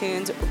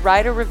iTunes,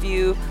 write a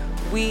review.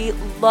 We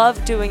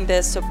love doing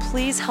this, so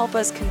please help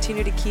us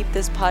continue to keep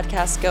this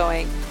podcast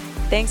going.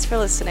 Thanks for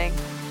listening.